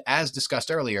 And as discussed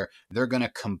earlier, they're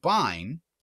gonna combine,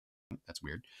 that's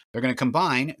weird, they're gonna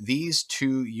combine these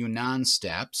two Yunnan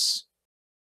steps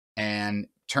and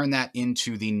turn that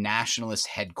into the Nationalist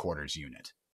Headquarters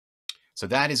unit. So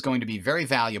that is going to be very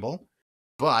valuable,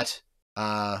 but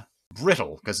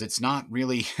brittle because it's not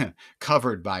really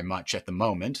covered by much at the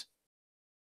moment.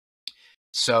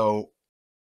 So,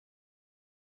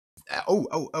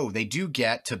 they do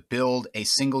get to build a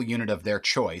single unit of their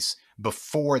choice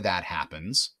before that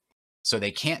happens. So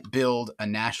they can't build a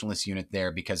nationalist unit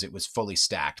there because it was fully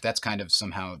stacked. That's kind of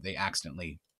somehow they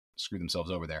accidentally screw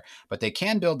themselves over there. But they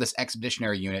can build this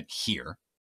expeditionary unit here,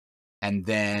 and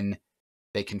then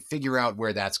they can figure out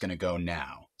where that's going to go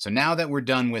now. So now that we're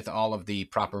done with all of the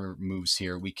proper moves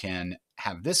here, we can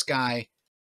have this guy,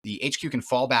 the HQ can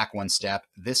fall back one step.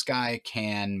 This guy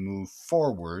can move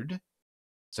forward.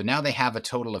 So now they have a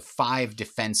total of 5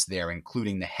 defense there,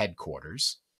 including the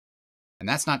headquarters. And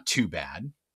that's not too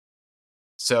bad.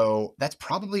 So that's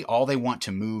probably all they want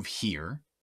to move here.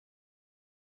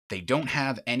 They don't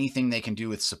have anything they can do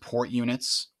with support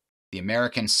units. The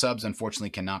American subs, unfortunately,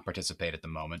 cannot participate at the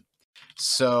moment.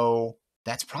 So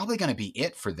that's probably going to be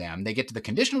it for them. They get to the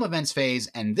conditional events phase,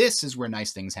 and this is where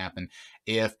nice things happen.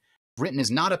 If Britain is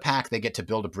not a pack, they get to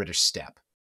build a British step.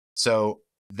 So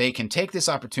they can take this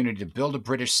opportunity to build a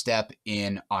British step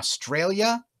in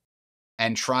Australia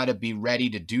and try to be ready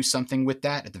to do something with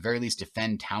that, at the very least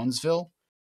defend Townsville.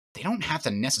 They don't have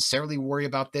to necessarily worry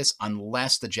about this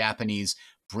unless the Japanese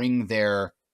bring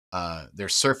their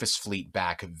surface fleet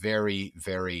back very,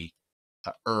 very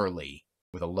early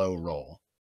with a low roll.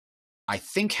 I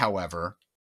think, however,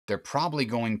 they're probably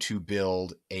going to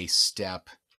build a step.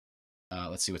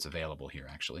 Let's see what's available here,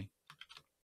 actually.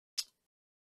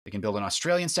 They can build an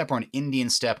Australian step or an Indian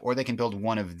step, or they can build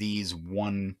one of these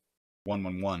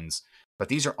 111s. But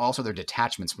these are also their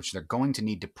detachments, which they're going to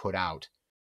need to put out.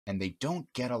 And they don't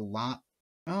get a lot.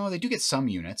 Oh, they do get some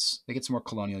units. They get some more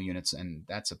colonial units, and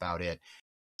that's about it.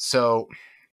 So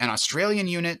an Australian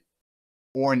unit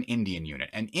or an Indian unit.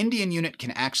 An Indian unit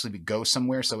can actually go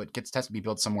somewhere, so it has to be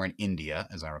built somewhere in India,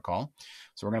 as I recall.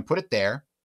 So we're going to put it there.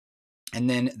 And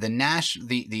then the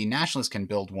nationalists can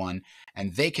build one,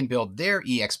 and they can build their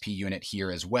EXP unit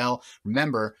here as well.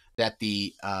 Remember that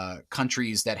the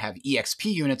countries that have EXP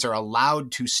units are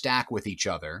allowed to stack with each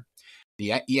other.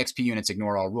 The EXP units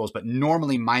ignore all rules, but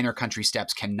normally minor country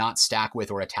steps cannot stack with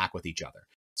or attack with each other.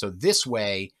 So this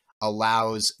way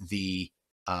allows the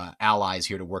allies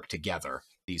here to work together,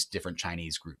 these different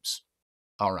Chinese groups.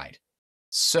 All right.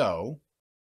 So,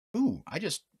 I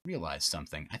just realized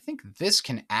something. I think this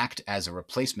can act as a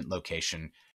replacement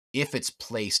location if it's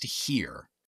placed here.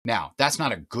 Now, that's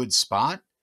not a good spot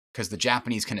because the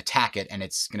Japanese can attack it and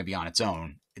it's going to be on its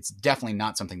own. It's definitely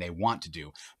not something they want to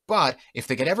do. But if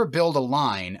they could ever build a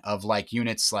line of like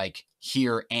units like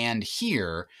here and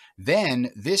here,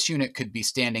 then this unit could be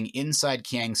standing inside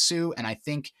Kiangsu, and I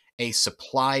think a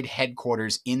supplied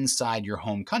headquarters inside your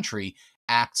home country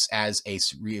acts as a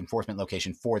reinforcement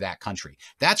location for that country.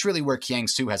 That's really where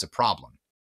Kiangsu has a problem.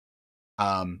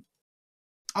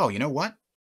 Oh, you know what?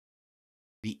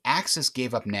 The Axis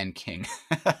gave up Nanking.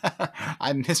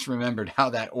 I misremembered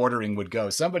how that ordering would go.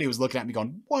 Somebody was looking at me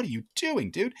going, what are you doing,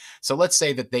 dude? So let's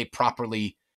say that they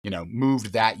properly,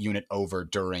 moved that unit over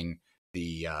during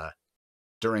the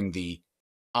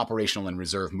operational and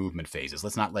reserve movement phases.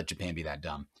 Let's not let Japan be that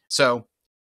dumb. So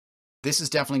this is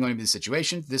definitely going to be the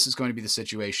situation. This is going to be the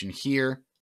situation here.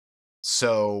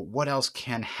 So what else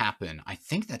can happen? I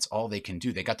think that's all they can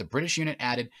do. They got the British unit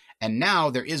added, and now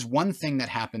there is one thing that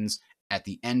happens at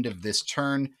the end of this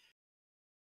turn.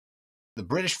 The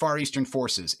British Far Eastern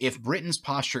Forces, if Britain's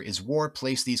posture is war,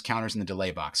 place these counters in the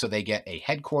delay box. So they get a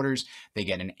headquarters, they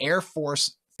get an air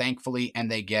force, thankfully,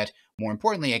 and they get, more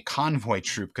importantly, a convoy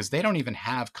troop, because they don't even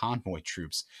have convoy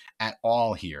troops at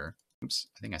all here. Oops,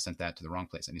 I think I sent that to the wrong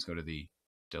place. I need to go to the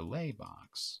delay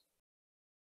box.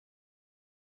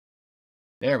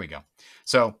 There we go.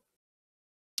 So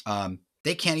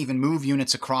they can't even move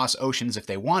units across oceans if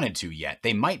they wanted to yet.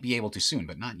 They might be able to soon,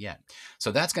 but not yet.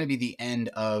 So that's going to be the end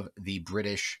of the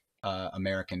British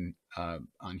American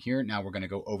on here. Now we're going to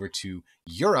go over to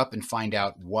Europe and find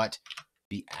out what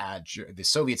the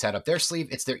Soviets had up their sleeve.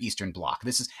 It's their Eastern Bloc.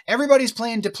 This is, everybody's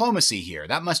playing diplomacy here.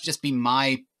 That must just be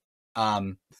my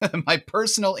my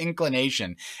personal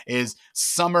inclination is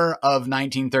summer of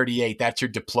 1938. That's your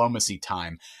diplomacy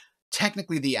time.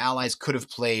 Technically, the Allies could have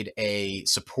played a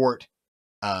support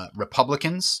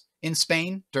Republicans in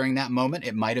Spain during that moment.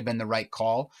 It might have been the right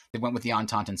call. They went with the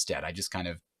Entente instead. I just kind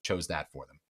of chose that for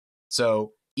them.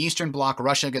 So Eastern Bloc,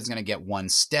 Russia is going to get one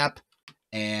step.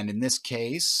 And in this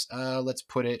case, let's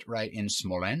put it right in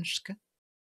Smolensk.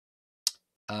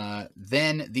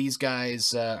 Then these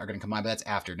guys are going to combine, but that's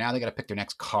after. Now they got to pick their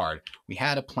next card. We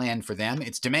had a plan for them.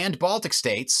 It's Demand Baltic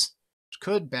States, which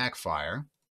could backfire.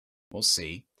 We'll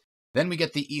see. Then we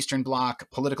get the Eastern Bloc.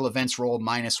 Political events roll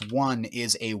 -1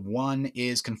 is a 1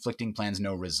 is conflicting plans,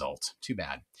 no result. Too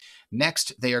bad.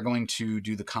 Next, they are going to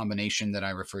do the combination that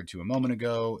I referred to a moment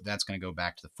ago. That's going to go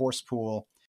back to the force pool.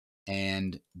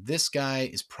 And this guy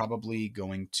is probably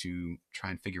going to try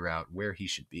and figure out where he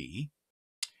should be.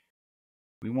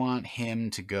 We want him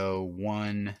to go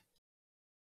 1,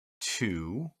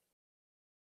 2,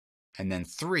 and then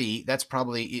 3. That's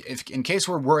probably, if in case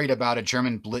we're worried about a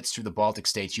German blitz through the Baltic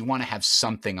states, you want to have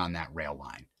something on that rail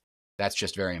line. That's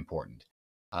just very important.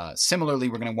 Similarly,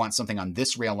 we're going to want something on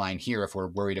this rail line here if we're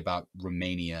worried about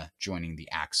Romania joining the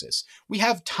Axis. We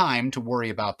have time to worry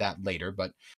about that later,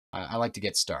 but I like to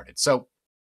get started. So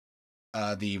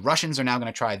the Russians are now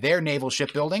going to try their naval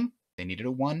shipbuilding. They needed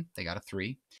a 1. They got a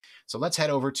 3. So let's head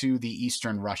over to the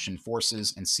Eastern Russian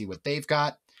forces and see what they've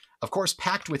got. Of course,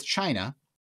 pact with China,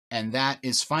 and that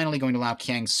is finally going to allow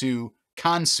Kansu,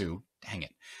 dang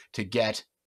it, to get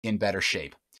in better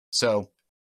shape. So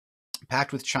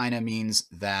pact with China means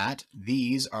that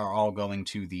these are all going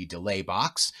to the delay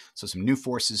box. So some new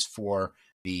forces for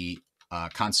the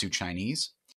Kansu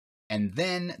Chinese. And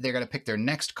then they're going to pick their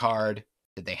next card.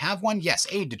 Did they have one? Yes,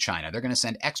 aid to China. They're going to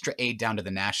send extra aid down to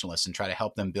the nationalists and try to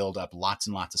help them build up lots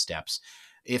and lots of steps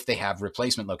if they have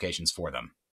replacement locations for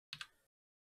them.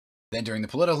 Then during the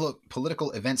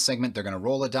political event segment, they're going to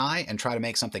roll a die and try to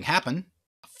make something happen.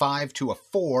 5 to a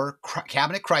 4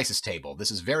 cabinet crisis table.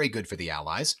 This is very good for the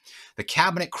Allies. The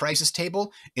cabinet crisis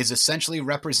table is essentially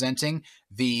representing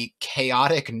the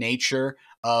chaotic nature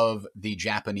of the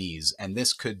Japanese, and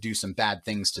this could do some bad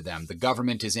things to them. The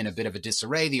government is in a bit of a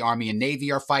disarray. The Army and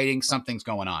Navy are fighting. Something's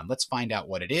going on. Let's find out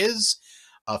what it is.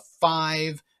 A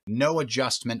 5, no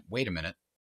adjustment. Wait a minute.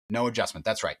 No adjustment.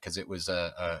 That's right, because it was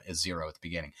a 0 at the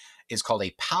beginning. Is called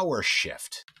a power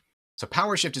shift. So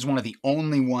power shift is one of the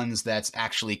only ones that's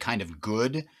actually kind of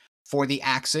good. For the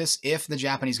Axis, if the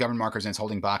Japanese government marker is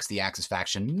holding box, the Axis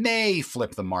faction may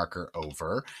flip the marker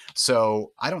over.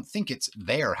 So I don't think it's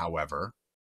there, however.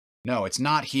 No, it's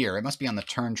not here. It must be on the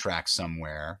turn track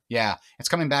somewhere. Yeah, it's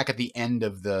coming back at the end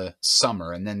of the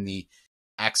summer, and then the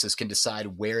Axis can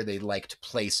decide where they'd like to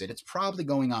place it. It's probably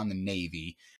going on the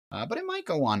Navy, but it might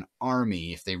go on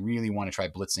Army if they really want to try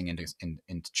blitzing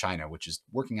into China, which is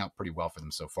working out pretty well for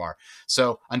them so far.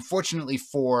 So unfortunately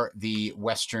for the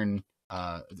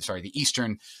the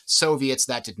Eastern Soviets,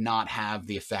 that did not have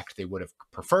the effect they would have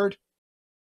preferred.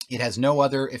 It has no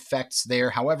other effects there.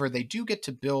 However, they do get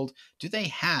to build. Do they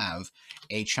have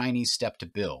a Chinese step to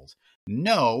build?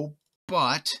 No,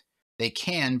 but they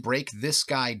can break this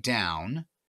guy down,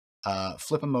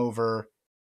 flip him over.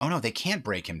 Oh, no, they can't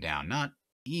break him down. Not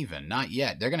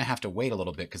yet. They're going to have to wait a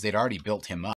little bit because they'd already built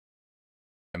him up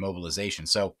by mobilization.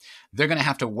 So they're going to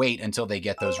have to wait until they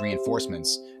get those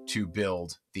reinforcements to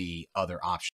build the other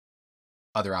option.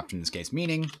 Other option in this case,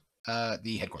 meaning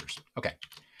the headquarters. Okay.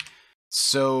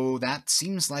 So that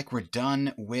seems like we're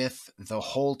done with the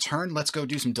whole turn. Let's go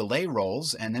do some delay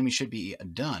rolls, and then we should be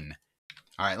done.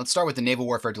 All right, let's start with the Naval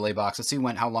Warfare delay box. Let's see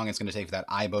how long it's going to take for that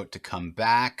I-boat to come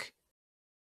back.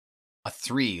 A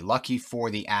 3, lucky for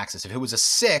the Axis. If it was a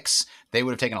 6, they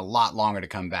would have taken a lot longer to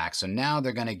come back. So now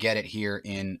they're going to get it here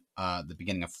in the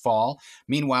beginning of fall.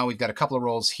 Meanwhile, we've got a couple of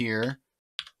rolls here.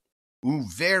 Ooh,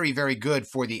 very, very good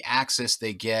for the Axis.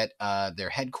 They get their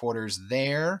headquarters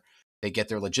there. They get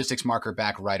their logistics marker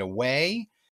back right away.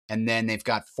 And then they've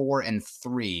got 4 and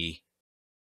 3.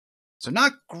 So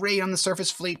not great on the surface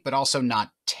fleet, but also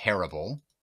not terrible.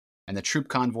 And the troop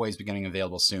convoy is becoming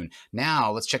available soon.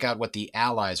 Now, let's check out what the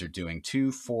Allies are doing.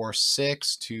 2, 4,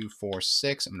 6, 2, 4,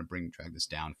 6. I'm going to drag this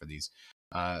down for these.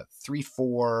 3,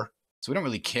 4. So we don't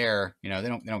really care. You know, they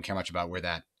don't care much about where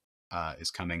that is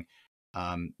coming.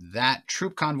 That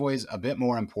troop convoy is a bit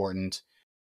more important.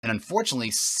 And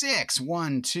unfortunately, 6,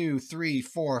 1, 2, 3,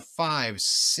 4, 5,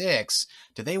 6.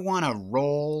 Do they want to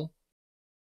roll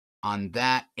on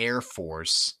that Air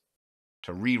Force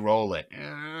to re-roll it?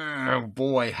 Oh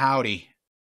boy, howdy.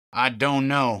 I don't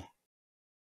know.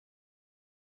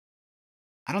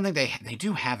 I don't think they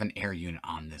do have an air unit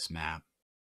on this map.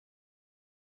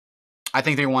 I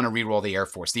think they want to re-roll the Air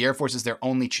Force. The Air Force is their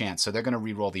only chance, so they're going to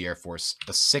re-roll the Air Force.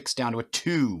 A 6 down to a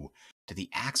 2. Do the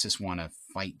Axis want to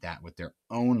fight that with their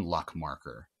own luck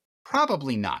marker?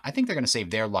 Probably not. I think they're going to save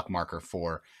their luck marker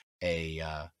for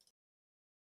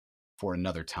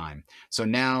another time. So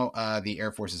now the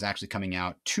Air Force is actually coming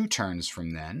out 2 turns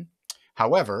from then.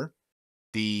 However,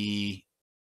 we're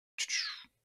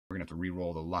going to have to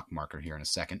re-roll the luck marker here in a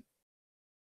second.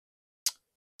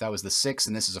 That was the 6,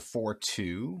 and this is a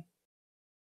 4-2.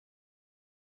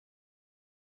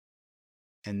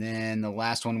 And then the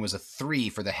last one was a 3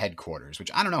 for the headquarters, which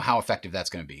I don't know how effective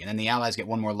that's going to be. And then the Allies get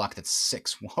one more luck. That's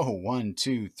 6. Whoa, 1,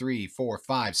 2, 3, 4,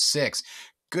 5, 6.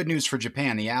 Good news for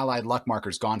Japan. The Allied luck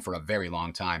marker's gone for a very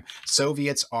long time.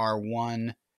 Soviets are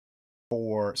 1,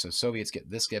 4. So Soviets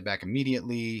get back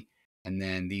immediately. And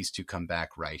then these two come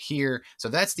back right here. So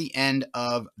that's the end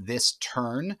of this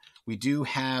turn. We do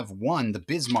have the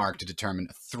Bismarck to determine.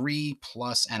 3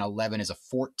 plus an 11 is a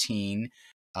 14.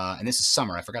 And this is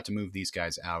summer. I forgot to move these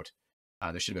guys out.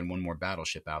 There should have been one more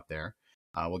battleship out there.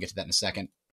 We'll get to that in a second.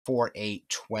 4, 8,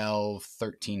 12,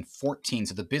 13, 14.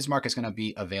 So the Bismarck is going to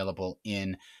be available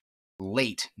in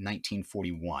late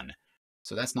 1941.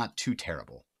 So that's not too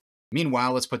terrible.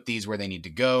 Meanwhile, let's put these where they need to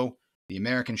go. The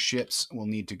American ships will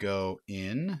need to go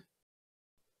in.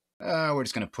 We're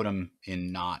just going to put them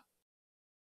in not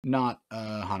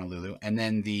Honolulu. And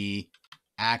then the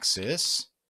Axis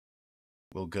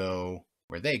will go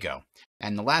where they go.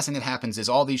 And the last thing that happens is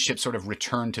all these ships sort of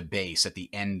return to base at the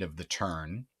end of the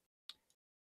turn.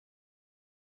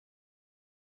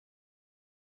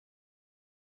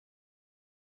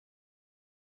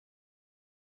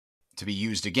 To be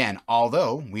used again,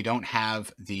 although we don't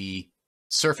have the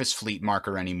surface fleet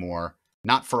marker anymore,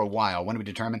 not for a while. When do we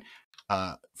determine?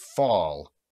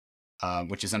 Fall,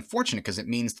 which is unfortunate because it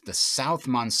means that the South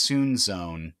Monsoon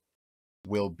Zone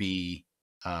will be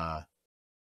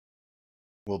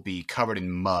covered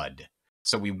in mud.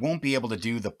 So we won't be able to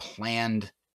do the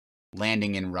planned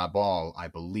landing in Rabaul, I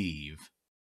believe.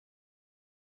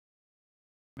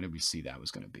 When did we see that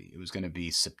was going to be? It was going to be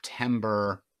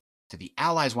September. Do the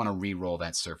Allies want to re-roll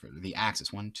that surface? The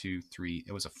Axis, 1, 2, 3.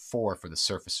 It was a 4 for the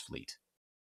surface fleet.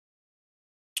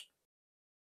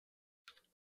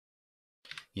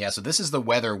 Yeah, so this is the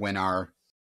weather when our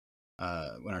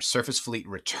surface fleet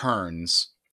returns.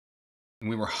 And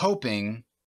we were hoping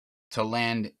to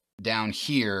land down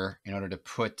here in order to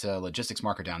put a logistics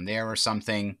marker down there or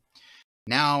something.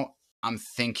 Now, I'm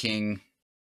thinking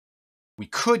we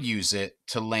could use it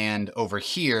to land over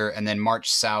here and then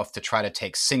march south to try to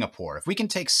take Singapore. If we can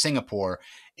take Singapore,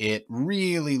 it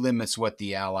really limits what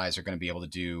the Allies are going to be able to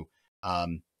do.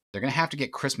 They're going to have to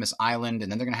get Christmas Island,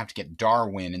 and then they're going to have to get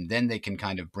Darwin, and then they can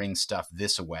kind of bring stuff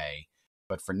this way.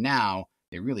 But for now,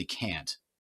 they really can't.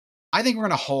 I think we're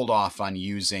going to hold off on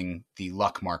using the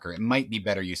luck marker. It might be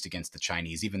better used against the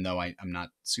Chinese, even though I'm not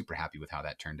super happy with how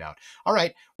that turned out. All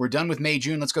right, we're done with May,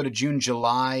 June. Let's go to June,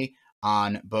 July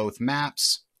on both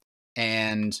maps.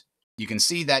 And you can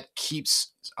see that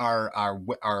keeps our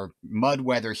mud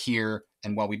weather here.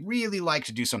 And while we'd really like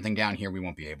to do something down here, we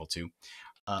won't be able to.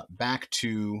 Back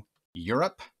to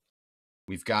Europe.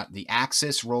 We've got the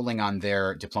Axis rolling on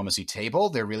their diplomacy table.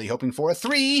 They're really hoping for a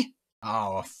 3.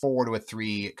 Oh, a 4 to a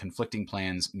 3, conflicting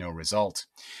plans, no result.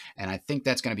 And I think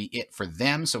that's going to be it for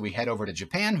them. So we head over to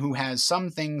Japan, who has some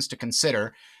things to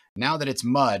consider. Now that it's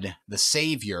Mud, the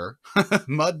savior,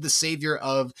 Mud, the savior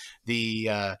of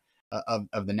the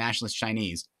nationalist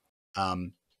Chinese,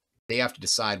 they have to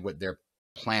decide what their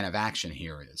plan of action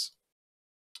here is.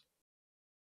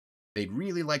 They'd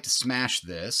really like to smash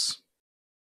this.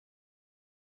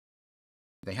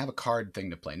 They have a card thing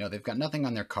to play. No, they've got nothing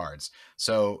on their cards.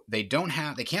 So they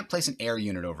can't place an air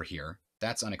unit over here.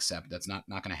 That's unacceptable. That's not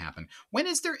going to happen. When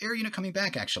is their air unit coming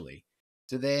back, actually?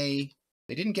 They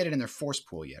didn't get it in their force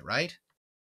pool yet, right?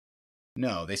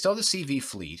 No, they still have the CV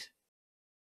fleet.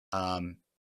 And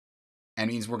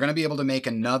means we're going to be able to make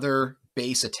another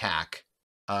base attack,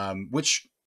 which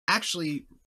actually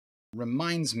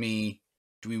reminds me,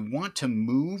 do we want to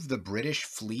move the British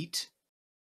fleet?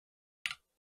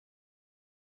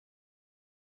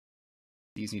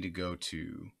 These need to go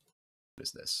to, what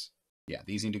is this? Yeah,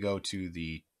 these need to go to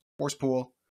the force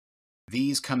pool.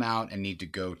 These come out and need to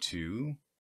go to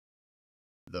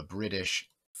the British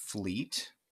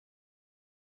fleet.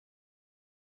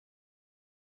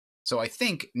 So I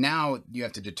think now you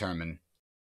have to determine,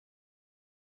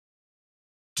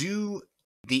 do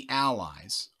the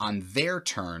Allies on their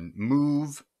turn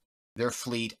move their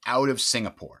fleet out of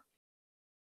Singapore?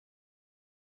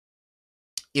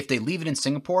 If they leave it in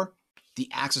Singapore, the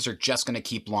Axis are just going to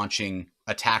keep launching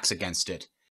attacks against it.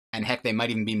 And heck, they might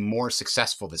even be more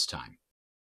successful this time.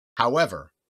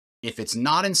 However, if it's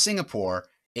not in Singapore,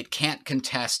 it can't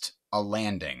contest a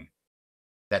landing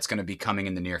that's going to be coming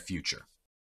in the near future.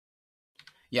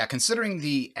 Yeah, considering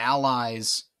the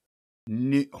Allies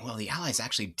knew, well, the Allies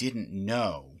actually didn't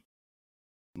know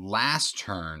last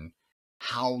turn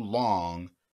how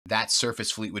long that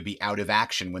surface fleet would be out of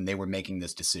action when they were making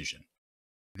this decision.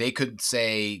 They could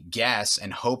say, guess,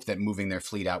 and hope that moving their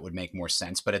fleet out would make more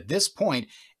sense. But at this point,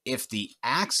 if the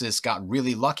Axis got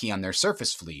really lucky on their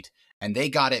surface fleet and they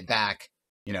got it back,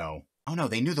 oh no,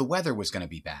 they knew the weather was going to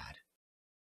be bad.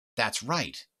 That's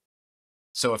right.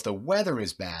 So if the weather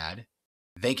is bad,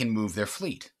 they can move their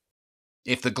fleet.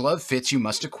 If the glove fits, you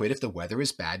must acquit. If the weather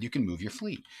is bad, you can move your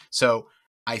fleet. So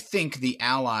I think the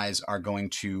Allies are going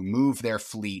to move their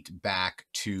fleet back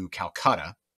to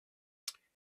Calcutta.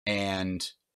 And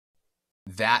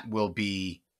that will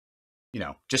be,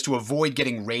 just to avoid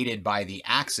getting raided by the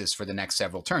Axis for the next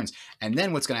several turns. And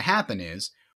then what's going to happen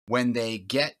is when they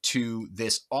get to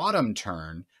this autumn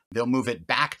turn, they'll move it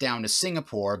back down to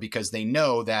Singapore because they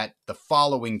know that the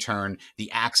following turn,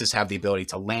 the Axis have the ability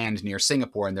to land near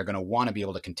Singapore, and they're going to want to be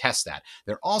able to contest that.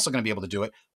 They're also going to be able to do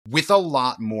it with a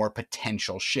lot more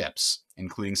potential ships,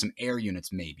 including some air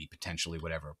units, maybe, potentially,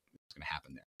 whatever is going to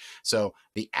happen there. So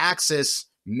the Axis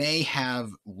may have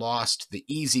lost the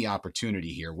easy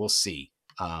opportunity here. We'll see.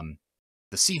 The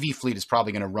CV fleet is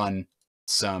probably going to run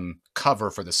some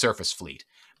cover for the surface fleet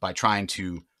by trying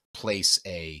to place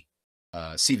a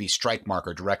CV strike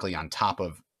marker directly on top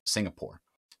of Singapore.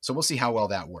 So we'll see how well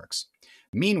that works.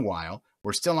 Meanwhile,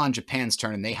 we're still on Japan's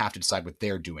turn, and they have to decide what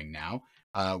they're doing now,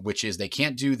 which is they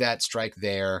can't do that strike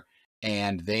there,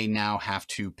 and they now have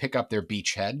to pick up their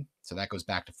beachhead. So that goes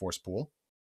back to force pool.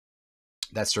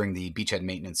 That's during the beachhead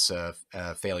maintenance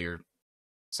failure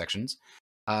sections.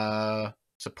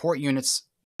 Support units,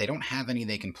 they don't have any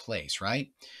they can place, right?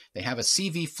 They have a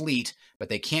CV fleet, but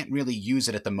they can't really use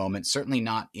it at the moment, certainly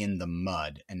not in the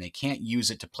mud, and they can't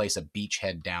use it to place a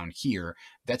beachhead down here.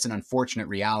 That's an unfortunate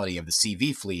reality of the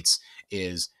CV fleets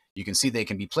is you can see they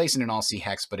can be placed in an all-sea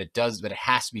hex, but it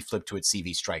has to be flipped to its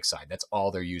CV strike side. That's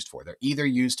all they're used for. They're either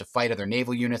used to fight other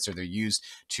naval units, or they're used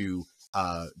to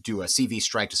do a CV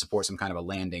strike to support some kind of a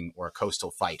landing or a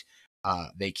coastal fight.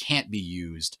 They can't be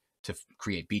used to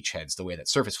create beachheads the way that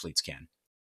surface fleets can.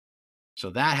 So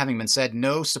that having been said,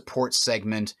 no support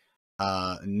segment,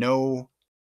 no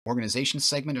organization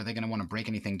segment. Are they going to want to break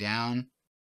anything down?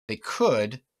 They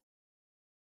could.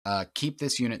 keep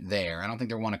this unit there. I don't think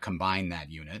they want to combine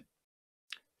that unit.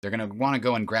 They're going to want to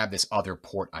go and grab this other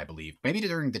port, I believe. Maybe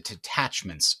during the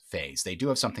detachments phase. They do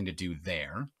have something to do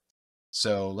there.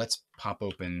 So let's pop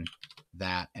open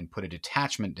that and put a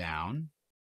detachment down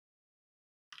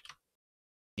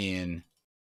in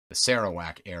the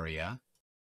Sarawak area.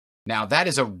 Now, that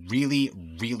is a really,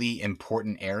 really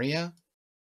important area.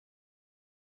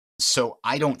 So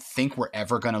I don't think we're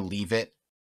ever going to leave it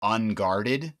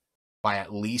unguarded by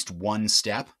at least one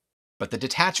step. But the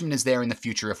detachment is there in the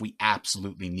future if we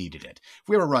absolutely needed it. If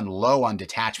we were to run low on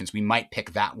detachments, we might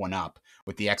pick that one up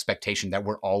with the expectation that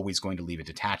we're always going to leave a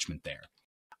detachment there.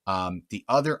 The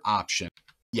other option,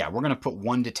 yeah, we're going to put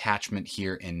one detachment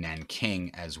here in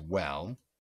Nanking as well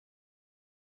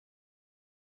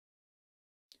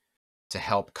to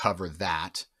help cover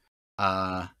that.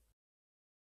 Oh,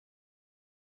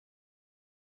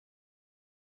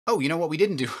 you know what we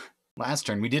didn't do last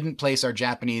turn? We didn't place our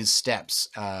Japanese steps.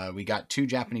 We got 2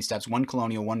 Japanese steps, 1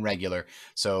 colonial, 1 regular.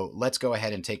 So let's go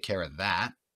ahead and take care of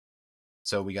that.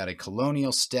 So we got a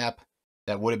colonial step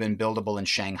that would have been buildable in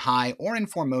Shanghai or in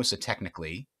Formosa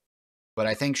technically, but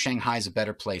I think Shanghai is a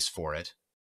better place for it.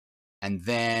 And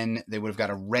then they would have got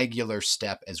a regular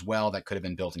step as well that could have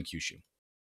been built in Kyushu.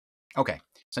 Okay,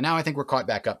 so now I think we're caught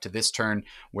back up to this turn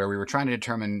where we were trying to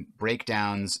determine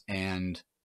breakdowns, and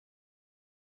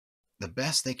the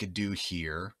best they could do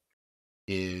here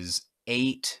is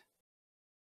 8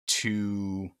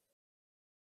 to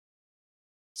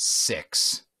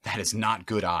 6. That is not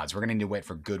good odds. We're going to need to wait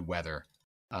for good weather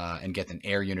and get an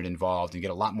air unit involved and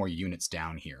get a lot more units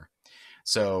down here.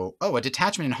 So, oh, a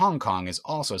detachment in Hong Kong is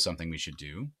also something we should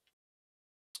do.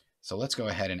 So let's go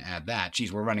ahead and add that.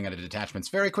 Geez, we're running out of detachments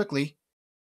very quickly,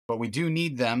 but we do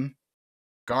need them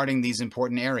guarding these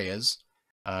important areas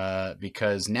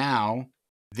because now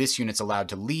this unit's allowed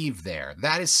to leave there.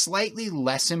 That is slightly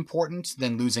less important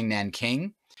than losing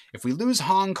Nanking. If we lose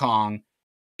Hong Kong,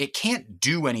 it can't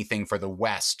do anything for the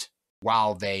West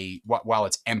while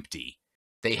it's empty.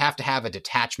 They have to have a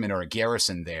detachment or a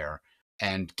garrison there,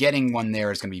 and getting one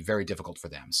there is going to be very difficult for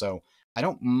them. So I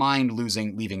don't mind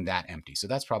leaving that empty. So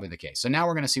that's probably the case. So now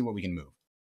we're going to see what we can move.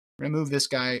 We're going to move this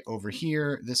guy over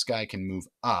here. This guy can move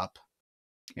up.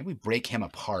 Maybe we break him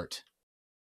apart.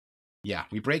 Yeah,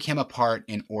 we break him apart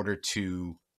in order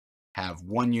to have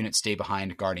 1 unit stay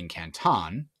behind guarding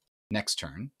Canton next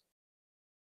turn.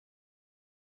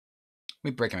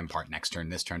 We break him apart next turn.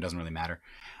 This turn doesn't really matter.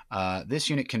 This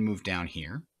unit can move down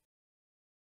here.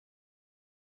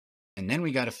 And then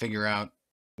we got to figure out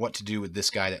what to do with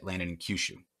this guy that landed in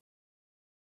Kyushu.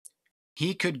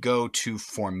 He could go to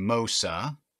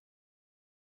Formosa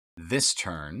this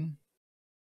turn.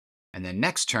 And then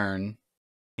next turn,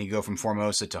 he could go from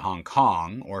Formosa to Hong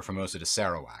Kong or Formosa to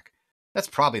Sarawak. That's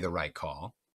probably the right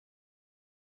call.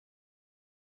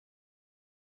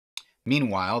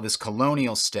 Meanwhile, this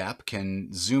colonial step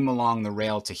can zoom along the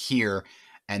rail to here,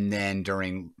 and then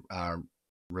during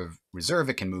reserve,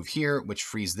 it can move here, which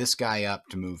frees this guy up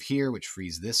to move here, which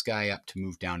frees this guy up to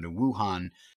move down to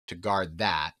Wuhan to guard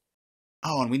that.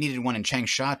 Oh, and we needed one in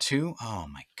Changsha too? Oh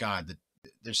my god,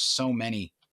 there's so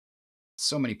many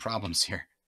problems here.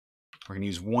 We're going to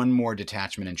use one more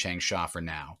detachment in Changsha for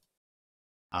now.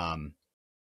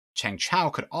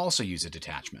 Changchao could also use a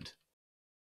detachment.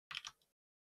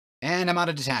 And I'm out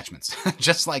of detachments,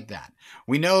 just like that.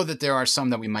 We know that there are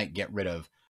some that we might get rid of,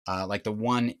 like the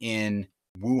one in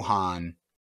Wuhan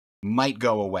might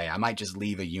go away. I might just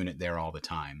leave a unit there all the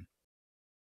time.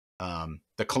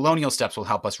 The colonial steps will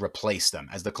help us replace them.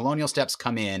 As the colonial steps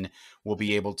come in, we'll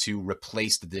be able to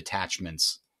replace the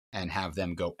detachments and have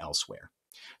them go elsewhere.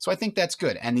 So I think that's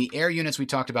good. And the air units, we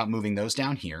talked about moving those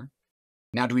down here.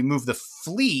 Now, do we move the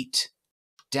fleet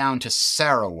down to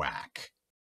Sarawak?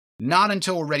 Not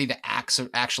until we're ready to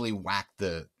actually whack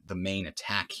the main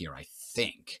attack here, I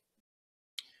think.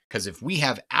 Because if we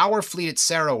have our fleet at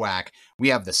Sarawak, we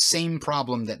have the same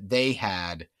problem that they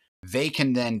had. They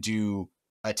can then do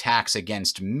attacks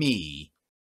against me,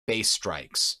 base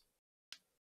strikes.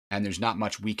 And there's not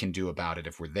much we can do about it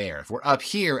if we're there. If we're up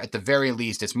here, at the very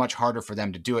least, it's much harder for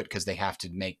them to do it because they have to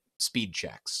make speed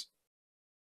checks.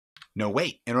 No,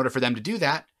 wait. In order for them to do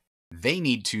that, they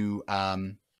need to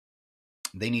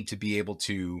be able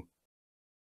to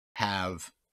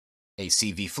have a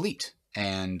CV fleet,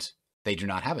 and they do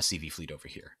not have a CV fleet over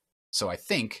here. So I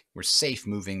think we're safe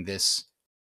moving this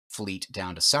fleet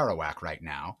down to Sarawak right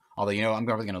now. Although, you know, I'm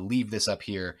probably going to leave this up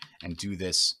here and do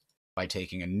this by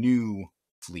taking a new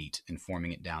fleet and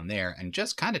forming it down there and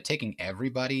just kind of taking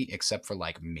everybody except for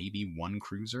like maybe one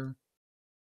cruiser.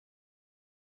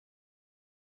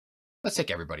 Let's take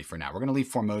everybody for now. We're going to leave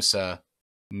Formosa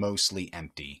mostly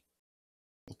empty.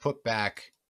 We'll put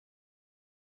back...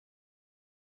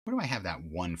 Where do I have that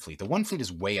one fleet? The one fleet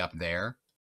is way up there.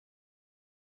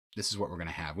 This is what we're going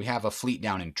to have. We have a fleet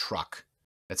down in Truk.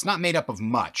 That's not made up of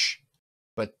much,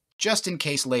 but just in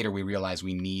case later we realize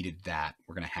we needed that,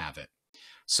 we're going to have it.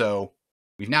 So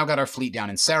we've now got our fleet down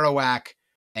in Sarawak,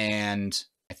 and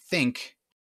I think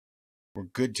we're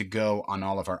good to go on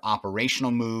all of our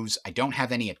operational moves. I don't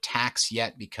have any attacks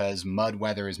yet because mud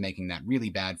weather is making that really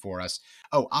bad for us.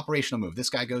 Oh, operational move. This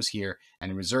guy goes here,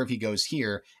 and in reserve he goes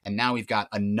here, and now we've got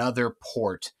another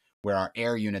port where our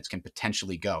air units can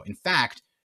potentially go. In fact,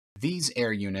 these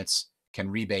air units can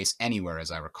rebase anywhere,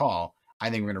 as I recall. I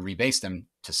think we're going to rebase them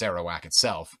to Sarawak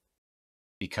itself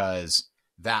because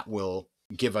that will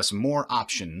give us more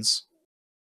options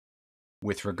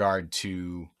with regard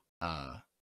to...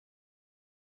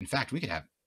 in fact, we could have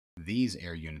these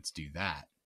air units do that.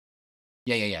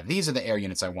 Yeah. These are the air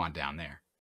units I want down there.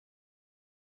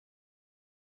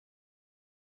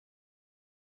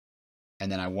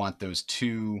 And then I want those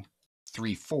 2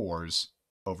 3-4s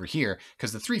over here,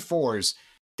 because the 3-4s,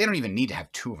 they don't even need to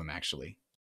have 2 of them, actually.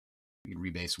 We can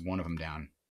rebase one of them down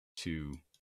to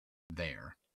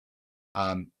there.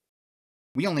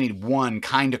 We only need one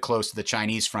kind of close to the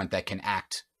Chinese front that can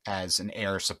act as an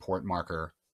air support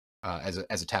marker, as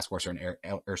a task force or an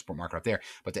air support marker up there.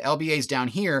 But the LBAs down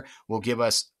here will give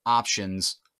us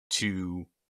options to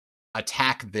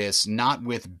attack this, not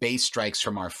with base strikes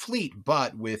from our fleet,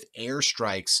 but with air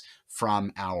strikes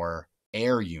from our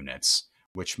air units,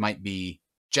 which might be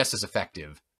just as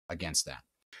effective against that.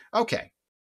 Okay.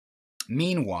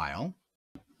 Meanwhile,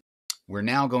 we're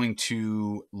now going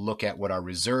to look at what our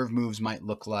reserve moves might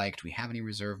look like. Do we have any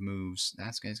reserve moves?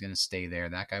 That guy's going to stay there.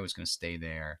 That guy was going to stay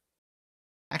there.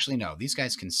 Actually, no. These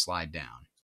guys can slide down.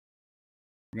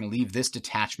 We're going to leave this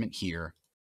detachment here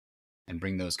and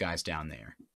bring those guys down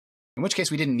there. In which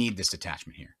case, we didn't need this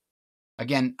detachment here.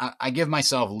 Again, I give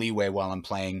myself leeway while I'm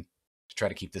playing to try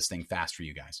to keep this thing fast for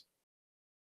you guys.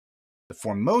 The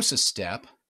Formosa step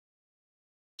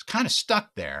is kind of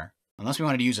stuck there, unless we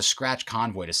wanted to use a scratch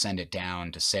convoy to send it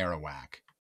down to Sarawak.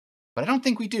 But I don't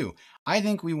think we do. I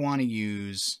think we want to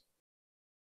use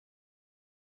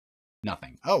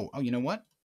nothing. Oh, you know what?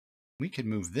 We could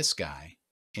move this guy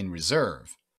in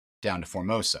reserve down to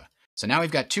Formosa. So now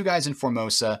we've got 2 guys in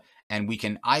Formosa, and we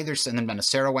can either send them down to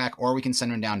Sarawak or we can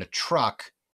send them down to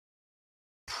Truk.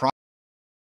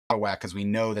 Because we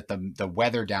know that the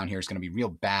weather down here is going to be real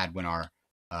bad when our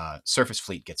surface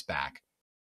fleet gets back.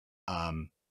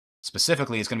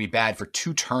 Specifically, it's going to be bad for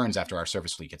 2 turns after our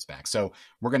surface fleet gets back. So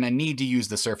we're going to need to use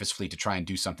the surface fleet to try and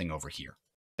do something over here.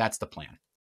 That's the plan.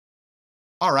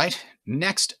 All right,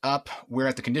 next up, we're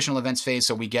at the conditional events phase,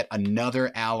 so we get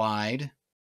another allied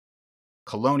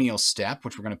colonial step,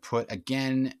 which we're going to put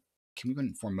again. Can we go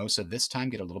in Formosa this time,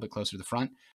 get a little bit closer to the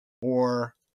front?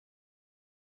 Or...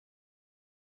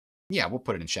 yeah, we'll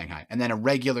put it in Shanghai. And then a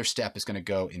regular step is going to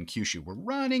go in Kyushu. We're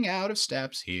running out of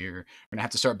steps here. We're going to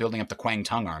have to start building up the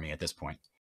Kwangtung army at this point.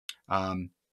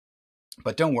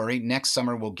 But don't worry, next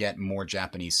summer we'll get more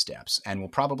Japanese steps. And we'll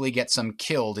probably get some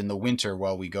killed in the winter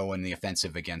while we go in the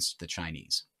offensive against the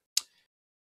Chinese.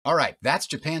 All right, that's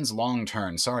Japan's long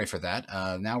turn. Sorry for that.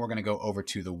 Now we're going to go over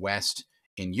to the west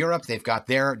in Europe. They've got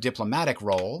their diplomatic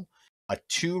role. A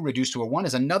 2 reduced to a 1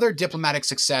 is another diplomatic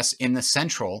success in the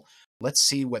central. Let's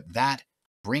see what that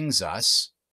brings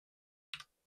us.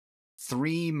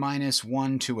 3 minus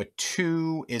 1 to a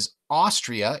 2 is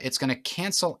Austria. It's going to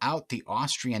cancel out the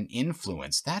Austrian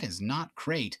influence. That is not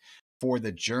great for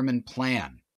the German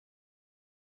plan.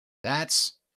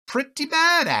 That's pretty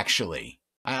bad, actually.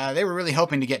 They were really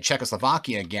hoping to get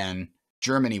Czechoslovakia again,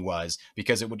 Germany was,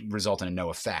 because it would result in a no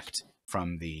effect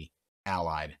from the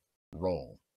Allied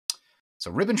role.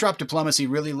 So Ribbentrop diplomacy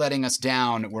really letting us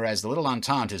down, whereas the Little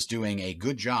Entente is doing a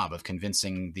good job of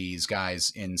convincing these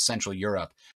guys in Central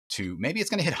Europe to, maybe it's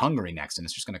going to hit Hungary next, and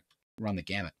it's just going to run the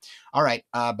gamut. All right,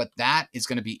 but that is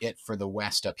going to be it for the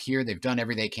West up here. They've done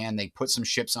everything they can. They put some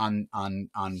ships on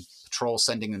patrol,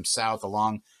 sending them south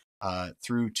along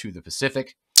through to the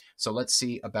Pacific. So let's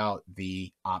see about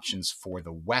the options for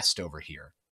the West over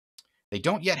here. They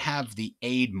don't yet have the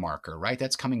aid marker, right?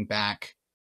 That's coming back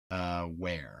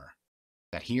where?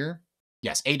 That here?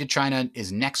 Yes, aid to China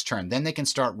is next turn. Then they can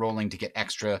start rolling to get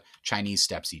extra Chinese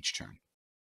steps each turn.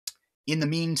 In the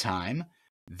meantime,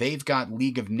 they've got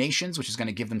League of Nations, which is going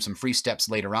to give them some free steps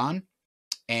later on.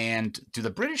 And do the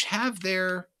British have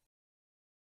their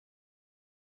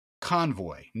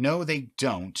convoy? No, they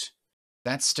don't.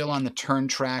 That's still on the turn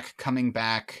track coming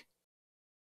back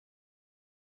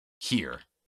here.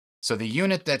 So the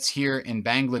unit that's here in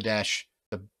Bangladesh,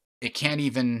 it can't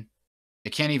even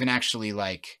It can't even actually,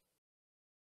 like,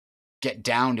 get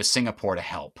down to Singapore to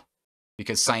help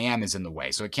because Siam is in the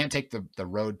way. So it can't take the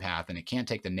road path and it can't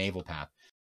take the naval path.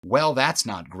 Well, that's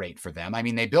not great for them. I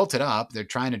mean, they built it up. They're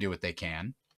trying to do what they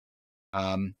can.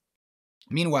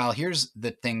 Meanwhile, here's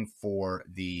the thing for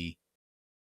the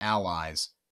Allies.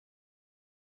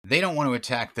 They don't want to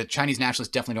attack. The Chinese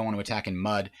nationalists definitely don't want to attack in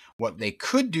mud. What they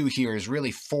could do here is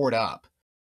really fort up,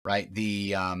 right?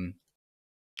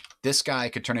 This guy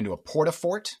could turn into a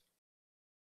porta-fort,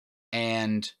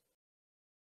 and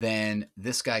then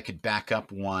this guy could back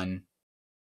up one.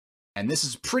 And this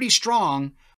is pretty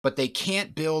strong, but they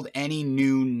can't build any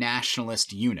new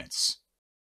nationalist units,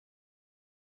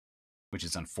 which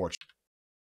is unfortunate.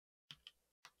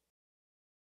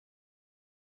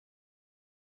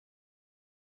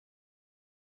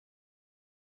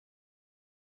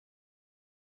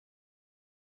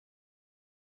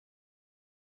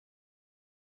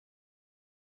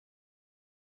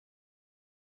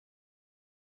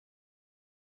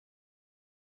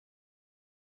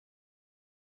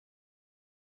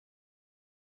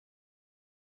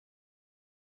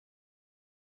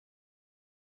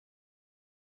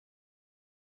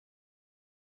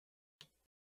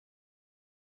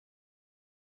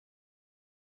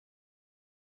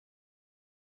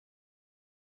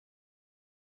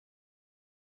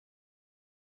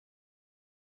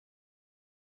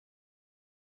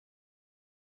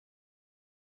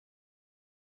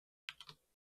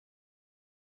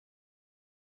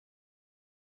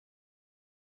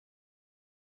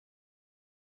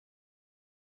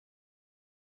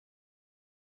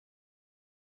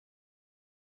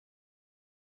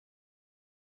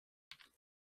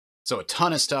 So a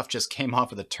ton of stuff just came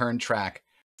off of the turn track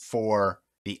for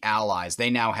the Allies. They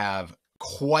now have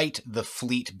quite the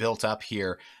fleet built up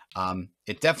here.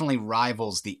 It definitely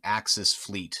rivals the Axis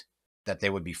fleet that they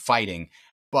would be fighting,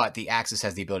 but the Axis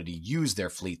has the ability to use their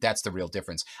fleet. That's the real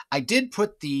difference. I did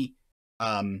put the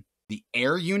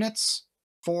air units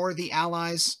for the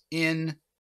Allies in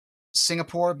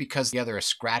Singapore because they're a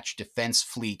scratch defense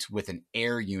fleet with an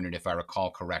air unit, if I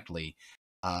recall correctly.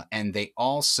 And they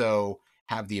also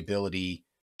have the ability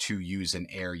to use an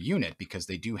air unit because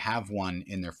they do have one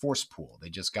in their force pool. They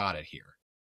just got it here.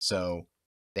 So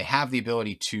they have the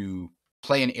ability to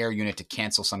play an air unit to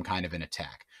cancel some kind of an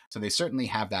attack. So they certainly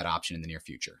have that option in the near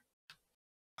future.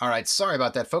 All right, sorry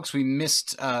about that, folks. We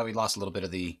lost a little bit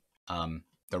of the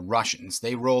Russians.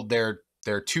 They rolled their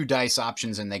 2 dice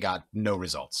options and they got no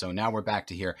results. So now we're back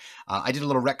to here. I did a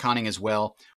little retconning as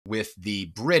well with the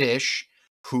British,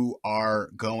 who are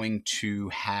going to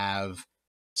have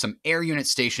some air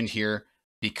units stationed here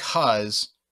because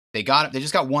they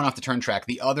just got one off the turn track.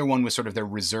 The other one was sort of their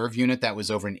reserve unit that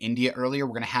was over in India earlier.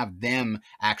 We're going to have them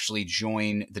actually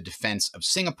join the defense of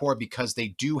Singapore because they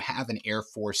do have an Air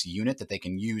Force unit that they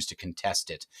can use to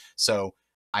contest it. So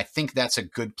I think that's a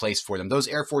good place for them. Those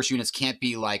Air Force units can't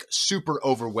be like super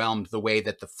overwhelmed the way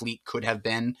that the fleet could have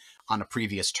been on a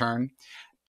previous turn.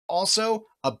 Also,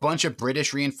 a bunch of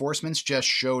British reinforcements just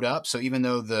showed up. So even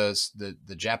though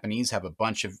the Japanese have a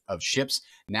bunch of ships,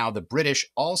 now the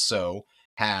British also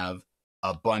have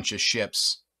a bunch of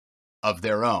ships of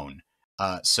their own.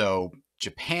 So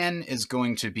Japan is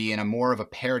going to be in a more of a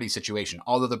parity situation.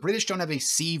 Although the British don't have a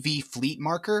CV fleet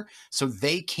marker, so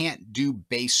they can't do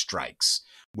base strikes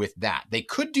with that. They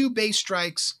could do base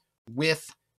strikes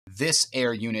with this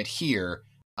air unit here.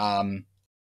 And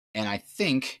I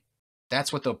think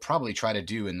that's what they'll probably try to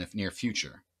do in the near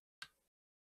future.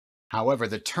 However,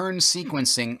 the turn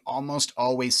sequencing almost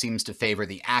always seems to favor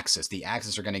the Axis. The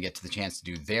Axis are going to get to the chance to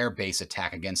do their base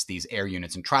attack against these air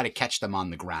units and try to catch them on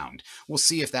the ground. We'll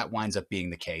see if that winds up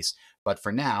being the case. But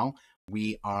for now,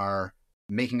 we are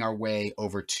making our way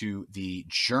over to the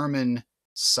German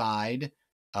side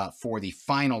for the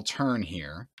final turn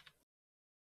here.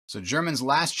 So German's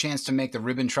last chance to make the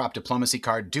Ribbentrop diplomacy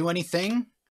card do anything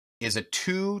is a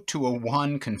 2 to a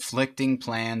 1 conflicting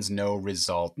plans, no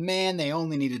result. Man, they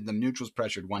only needed the neutrals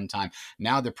pressured one time.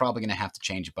 Now they're probably going to have to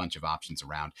change a bunch of options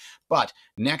around. But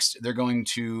next, they're going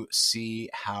to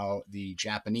see how the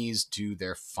Japanese do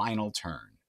their final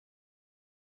turn.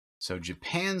 So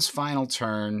Japan's final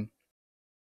turn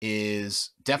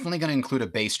is definitely going to include a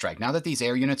base strike. Now that these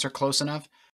air units are close enough,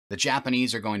 the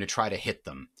Japanese are going to try to hit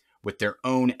them with their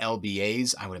own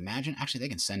LBAs, I would imagine. Actually, they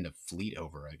can send a fleet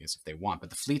over, I guess, if they want. But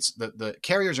the fleets, the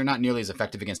carriers are not nearly as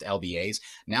effective against LBAs.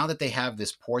 Now that they have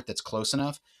this port that's close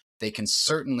enough, they can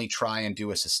certainly try and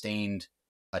do a sustained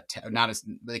attack.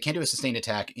 They can't do a sustained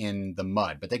attack in the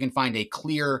mud, but they can find a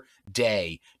clear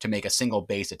day to make a single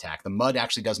base attack. The mud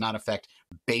actually does not affect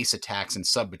base attacks and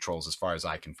sub-patrols as far as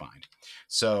I can find.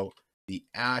 So the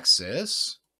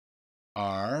Axis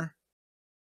are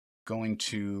going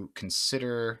to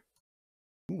consider...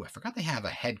 Ooh, I forgot they have a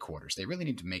headquarters. They really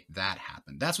need to make that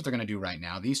happen. That's what they're going to do right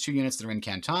now. These 2 units that are in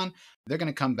Canton, they're going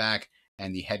to come back,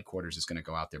 and the headquarters is going to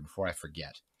go out there before I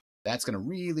forget. That's going to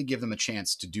really give them a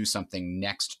chance to do something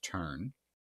next turn.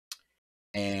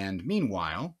 And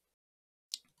meanwhile,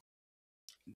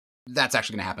 that's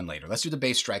actually going to happen later. Let's do the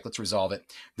base strike. Let's resolve it.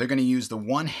 They're going to use the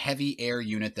 1 heavy air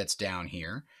unit that's down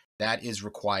here. That is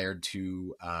required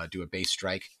to do a base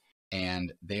strike.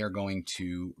 And they are going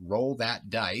to roll that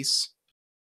dice.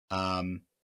 I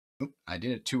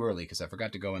did it too early because I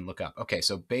forgot to go and look up. Okay,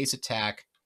 so base attack.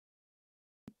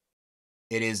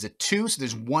 It is a 2, so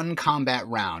there's 1 combat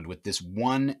round with this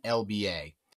 1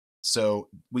 LBA. So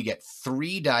we get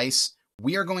 3 dice.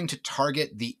 We are going to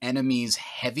target the enemy's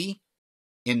heavy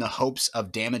in the hopes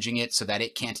of damaging it so that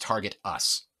it can't target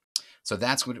us. So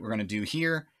that's what we're going to do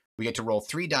here. We get to roll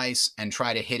 3 dice and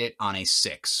try to hit it on a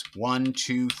 6. 1,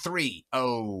 2, 3.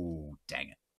 Oh, dang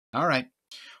it. All right.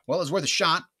 Well, it was worth a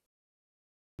shot.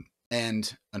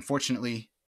 And unfortunately,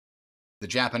 the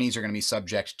Japanese are going to be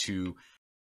subject to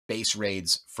base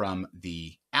raids from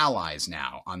the Allies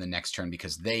now on the next turn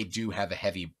because they do have a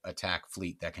heavy attack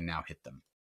fleet that can now hit them.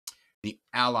 The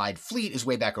Allied fleet is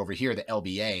way back over here. The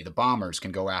LBA, the bombers,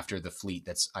 can go after the fleet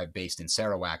that's based in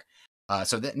Sarawak.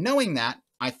 So that knowing that,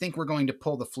 I think we're going to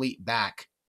pull the fleet back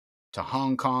to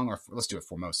Hong Kong, or let's do it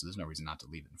Formosa. There's no reason not to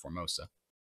leave it in Formosa.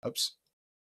 Oops.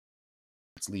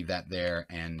 Let's leave that there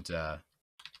and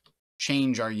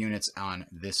change our units on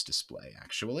this display,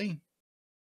 actually.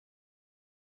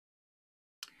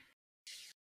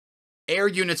 Air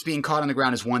units being caught on the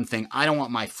ground is one thing. I don't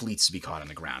want my fleets to be caught on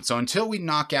the ground. So until we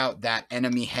knock out that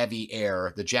enemy heavy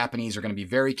air, the Japanese are going to be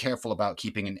very careful about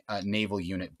keeping a naval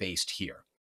unit based here.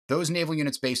 Those naval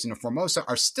units based in Formosa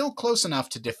are still close enough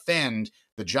to defend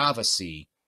the Java Sea.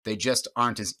 They just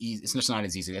aren't as easy. It's just not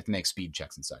as easy. They have to make speed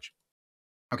checks and such.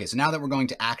 Okay, so now that we're going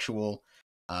to actual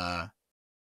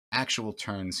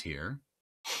turns here.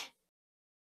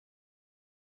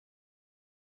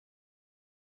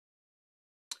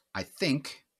 I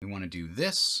think we want to do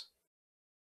this,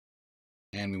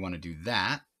 and we want to do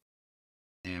that,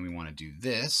 and we want to do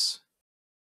this,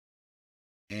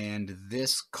 and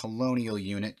this colonial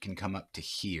unit can come up to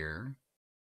here.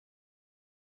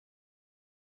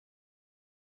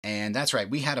 And that's right,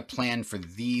 we had a plan for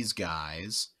these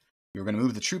guys. We were going to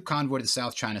move the troop convoy to the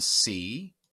South China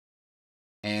Sea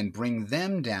and bring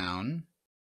them down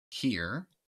here.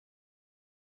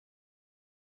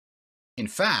 In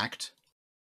fact,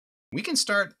 we can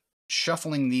start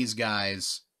shuffling these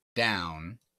guys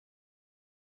down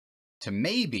to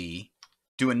maybe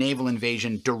do a naval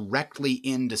invasion directly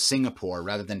into Singapore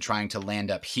rather than trying to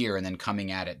land up here and then coming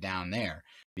at it down there,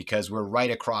 because we're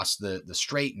right across the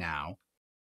strait now,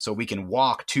 so we can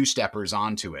walk 2-steppers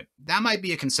onto it. That might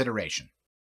be a consideration.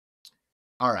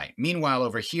 All right, meanwhile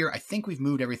over here, I think we've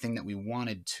moved everything that we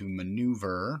wanted to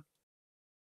maneuver.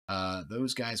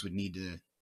 Those guys would need to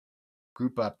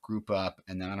group up,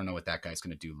 and then I don't know what that guy's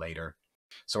going to do later.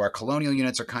 So our colonial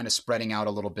units are kind of spreading out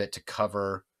a little bit to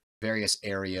cover various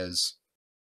areas.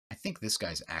 I think this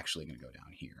guy's actually going to go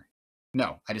down here.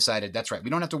 No, I decided, that's right. We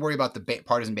don't have to worry about the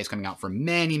partisan base coming out for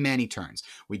many, many turns.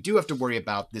 We do have to worry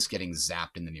about this getting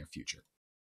zapped in the near future.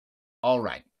 All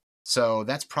right, so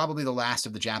that's probably the last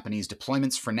of the Japanese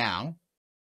deployments for now.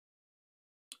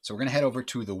 So we're going to head over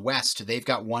to the west. They've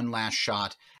got one last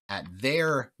shot at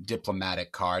their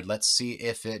diplomatic card. Let's see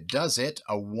if it does it.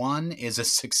 A 1 is a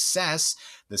success.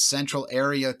 The central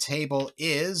area table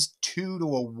is 2 to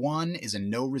a 1 is a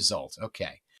no result.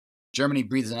 Okay. Germany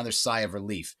breathes another sigh of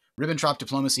relief. Ribbentrop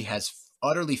diplomacy has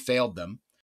utterly failed them,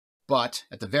 but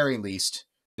at the very least,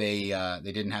 they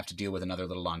didn't have to deal with another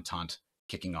little entente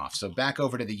kicking off. So back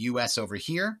over to the U.S. over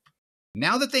here.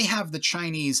 Now that they have the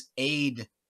Chinese aid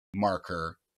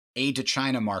marker, aid to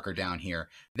China marker down here,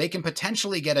 they can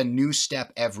potentially get a new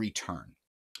step every turn.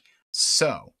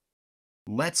 So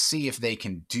let's see if they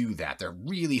can do that. They're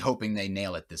really hoping they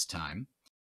nail it this time.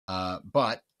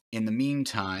 But in the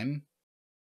meantime,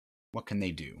 what can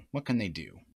they do? What can they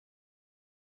do?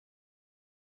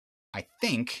 I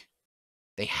think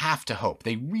they have to hope.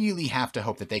 They really have to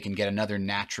hope that they can get another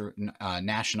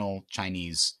national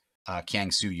Chinese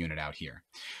Kiangsu unit out here.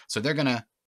 So they're going to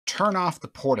turn off the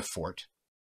Port-a-Fort.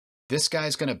 This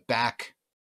guy's going to back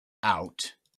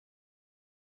out.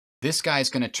 This guy's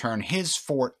going to turn his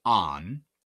fort on.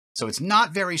 So it's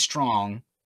not very strong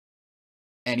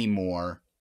anymore,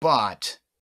 but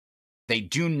they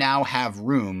do now have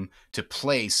room to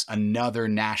place another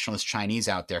nationalist Chinese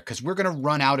out there, because we're going to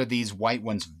run out of these white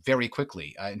ones very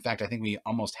quickly. In fact, I think we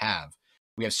almost have.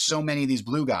 We have so many of these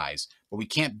blue guys, but we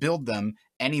can't build them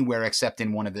anywhere except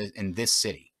in this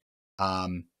city.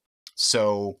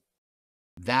 So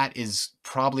that is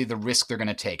probably the risk they're going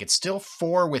to take. It's still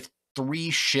 4 with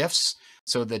 3 shifts,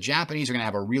 so the Japanese are going to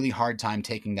have a really hard time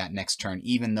taking that next turn,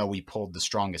 even though we pulled the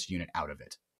strongest unit out of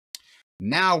it.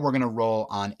 Now we're going to roll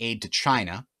on aid to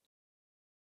China.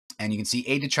 And you can see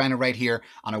aid to China right here.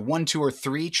 On a 1, 2, or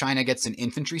 3, China gets an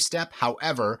infantry step.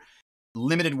 However,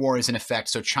 limited war is in effect,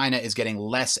 so China is getting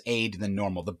less aid than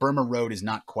normal. The Burma Road is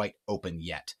not quite open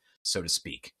yet, so to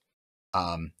speak.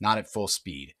 Not at full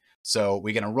speed. So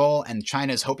we're going to roll, and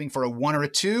China is hoping for a 1 or a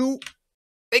 2.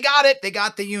 They got it. They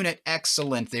got the unit.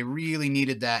 Excellent. They really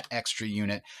needed that extra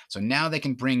unit. So now they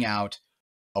can bring out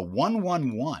a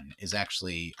 111 is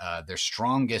actually their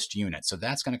strongest unit. So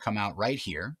that's going to come out right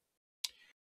here.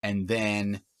 And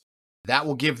then that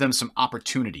will give them some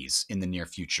opportunities in the near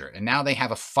future. And now they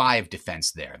have a 5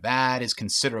 defense there. That is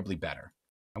considerably better.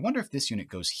 I wonder if this unit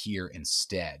goes here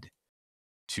instead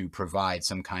to provide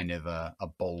some kind of a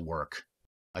bulwark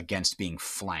against being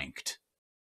flanked.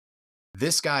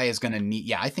 This guy is going to need...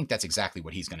 Yeah, I think that's exactly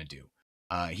what he's going to do.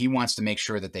 He wants to make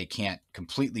sure that they can't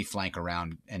completely flank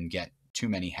around and get too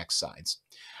many hex sides.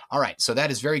 All right, so that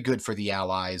is very good for the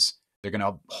Allies. They're going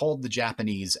to hold the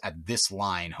Japanese at this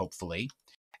line, hopefully.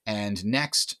 And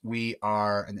next we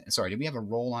are... Sorry, did we have a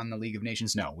roll on the League of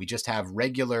Nations? No, we just have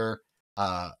regular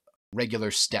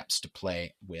steps to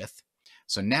play with.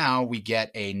 So now we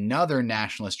get another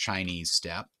nationalist Chinese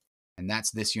step, and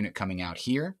that's this unit coming out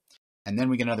here. And then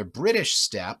we get another British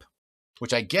step,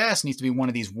 which I guess needs to be one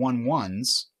of these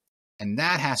 1-1s, and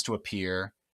that has to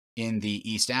appear in the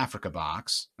East Africa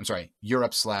box. I'm sorry,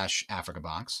 Europe/Africa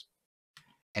box.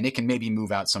 And it can maybe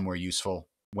move out somewhere useful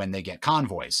when they get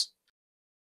convoys.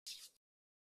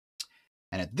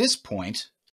 And at this point,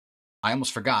 I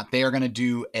almost forgot, they are going to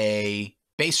do a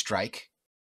base strike,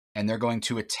 and they're going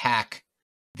to attack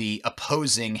the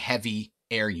opposing heavy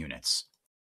air units.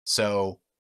 So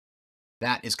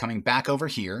that is coming back over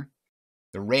here.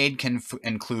 The raid can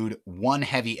include 1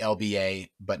 heavy LBA,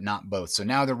 but not both. So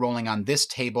now they're rolling on this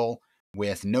table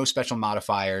with no special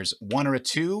modifiers. 1 or a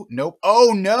 2? Nope.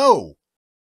 Oh, no.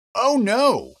 Oh,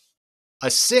 no.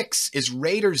 A 6 is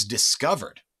Raiders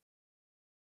Discovered.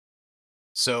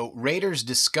 So Raiders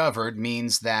Discovered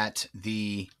means that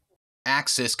the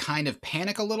Axis kind of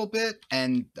panic a little bit,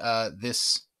 and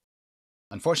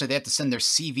unfortunately, they have to send their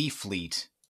CV fleet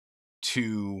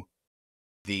to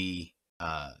the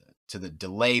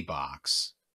delay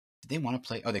box. Did they want to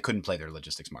play? Oh, they couldn't play their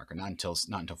logistics marker, not until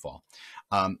fall.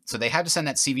 So they had to send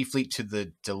that CV fleet to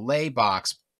the delay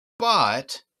box,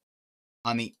 but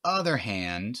on the other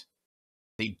hand,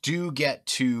 they do get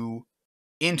to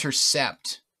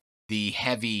intercept the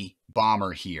heavy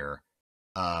bomber here,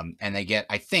 and they get,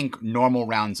 I think, normal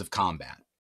rounds of combat.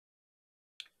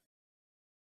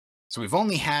 So we've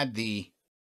only had the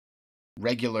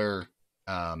regular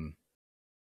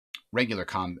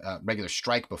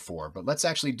strike before, but let's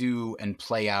actually do and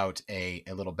play out a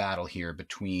little battle here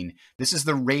between, this is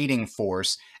the raiding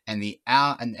force, and the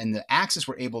Axis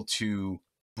were able to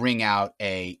bring out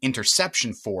a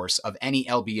interception force of any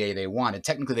LBA they wanted.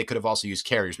 Technically, they could have also used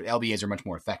carriers, but LBAs are much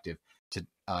more effective to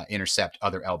intercept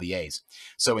other LBAs.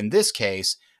 So in this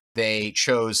case, they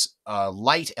chose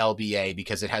light LBA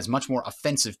because it has much more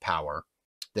offensive power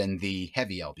than the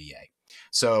heavy LBA.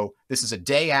 So this is a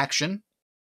day action.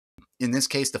 In this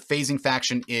case, the phasing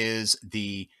faction is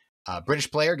the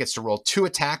British player gets to roll 2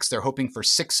 attacks. They're hoping for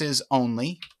 6s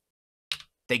only.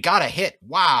 They got a hit.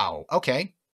 Wow.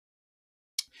 Okay.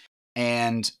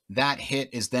 And that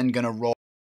hit is then going to roll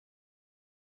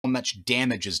how much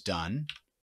damage is done.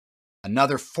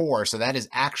 Another 4. So that is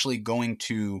actually going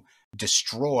to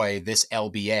destroy this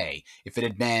LBA. If it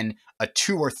had been a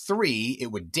 2 or 3,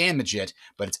 it would damage it,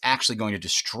 but it's actually going to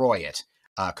destroy it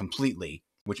completely,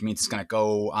 which means it's going to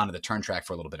go onto the turn track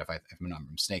for a little bit, if I'm not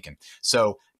mistaken.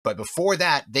 So, but before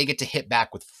that, they get to hit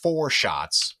back with 4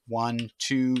 shots. 1,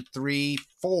 2, 3,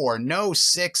 4. No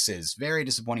 6s. Very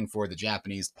disappointing for the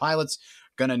Japanese pilots.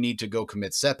 Going to need to go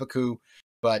commit seppuku.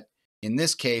 But in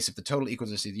this case, if the total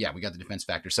equals, yeah, we got the defense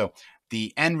factor. So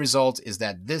the end result is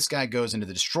that this guy goes into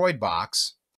the destroyed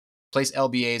box, place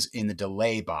LBAs in the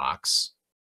delay box.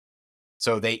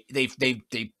 So they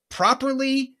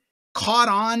properly caught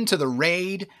on to the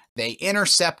raid. They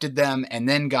intercepted them and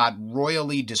then got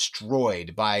royally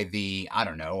destroyed by the, I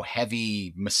don't know,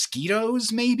 heavy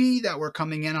mosquitoes maybe that were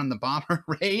coming in on the bomber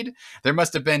raid. There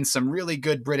must have been some really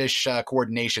good British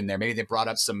coordination there. Maybe they brought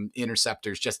up some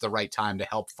interceptors just the right time to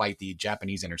help fight the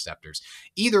Japanese interceptors.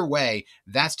 Either way,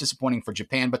 that's disappointing for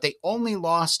Japan, but they only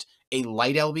lost a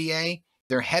light LBA.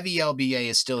 their heavy LBA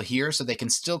is still here, so they can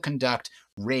still conduct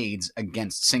raids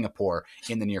against Singapore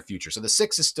in the near future. So the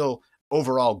 6 is still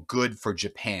overall good for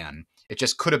Japan. It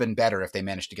just could have been better if they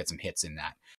managed to get some hits in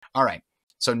that. All right.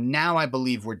 So now I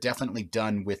believe we're definitely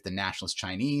done with the nationalist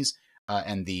Chinese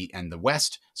and the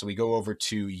West. So we go over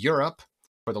to Europe.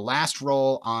 For the last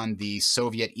roll on the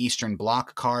Soviet Eastern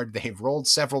Bloc card, they've rolled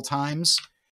several times.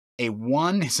 A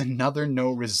 1 is another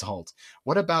no result.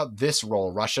 What about this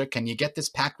roll, Russia? Can you get this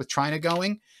pact with China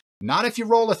going? Not if you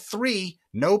roll a 3.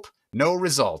 Nope, no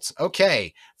results.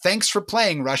 Okay, thanks for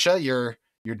playing, Russia. Your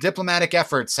diplomatic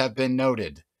efforts have been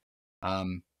noted.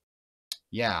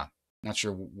 Yeah, not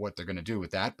sure what they're going to do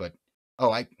with that, but...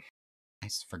 Oh, I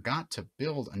forgot to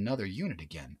build another unit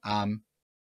again.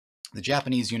 The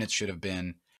Japanese units should have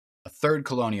been a 3rd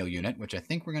colonial unit, which I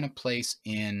think we're going to place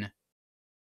in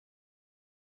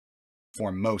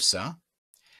Formosa.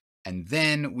 And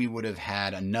then we would have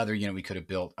had another unit we could have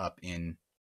built up in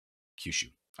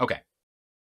Kyushu. Okay.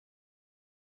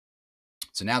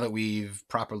 So now that we've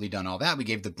properly done all that, we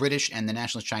gave the British and the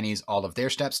Nationalist Chinese all of their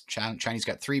steps. Chinese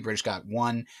got 3, British got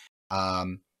 1.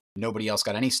 Nobody else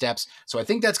got any steps. So I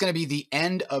think that's going to be the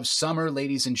end of summer,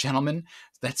 ladies and gentlemen.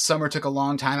 That summer took a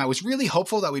long time. I was really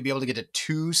hopeful that we'd be able to get to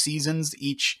 2 seasons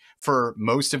each for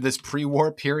most of this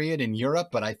pre-war period in Europe,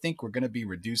 but I think we're going to be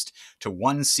reduced to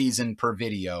 1 season per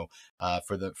video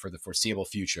for the foreseeable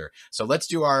future. So let's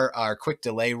do our quick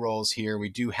delay rolls here. We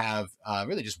do have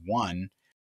really just one.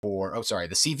 The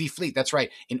CV fleet. That's right.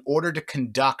 In order to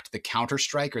conduct the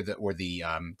counterstrike or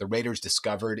the Raiders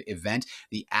Discovered event,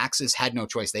 the Axis had no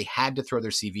choice. They had to throw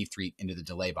their CV fleet into the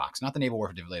delay box, not the naval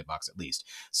warfare delay box, at least.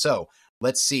 So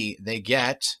let's see. They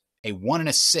get a 1 and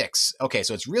a 6. Okay,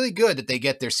 so it's really good that they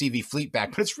get their CV fleet back,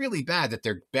 but it's really bad that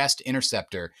their best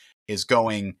interceptor is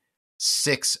going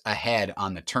 6 ahead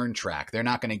on the turn track. They're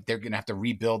going to have to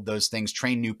rebuild those things,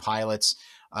 train new pilots.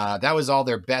 That was all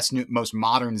their best, most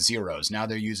modern Zeros. Now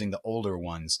they're using the older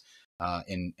ones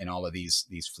in all of these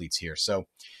fleets here. So,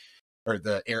 or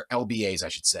the LBAs, I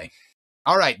should say.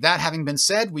 All right, that having been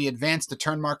said, we advance the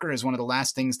turn marker as one of the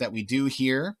last things that we do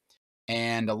here.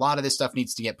 And a lot of this stuff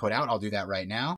needs to get put out. I'll do that right now.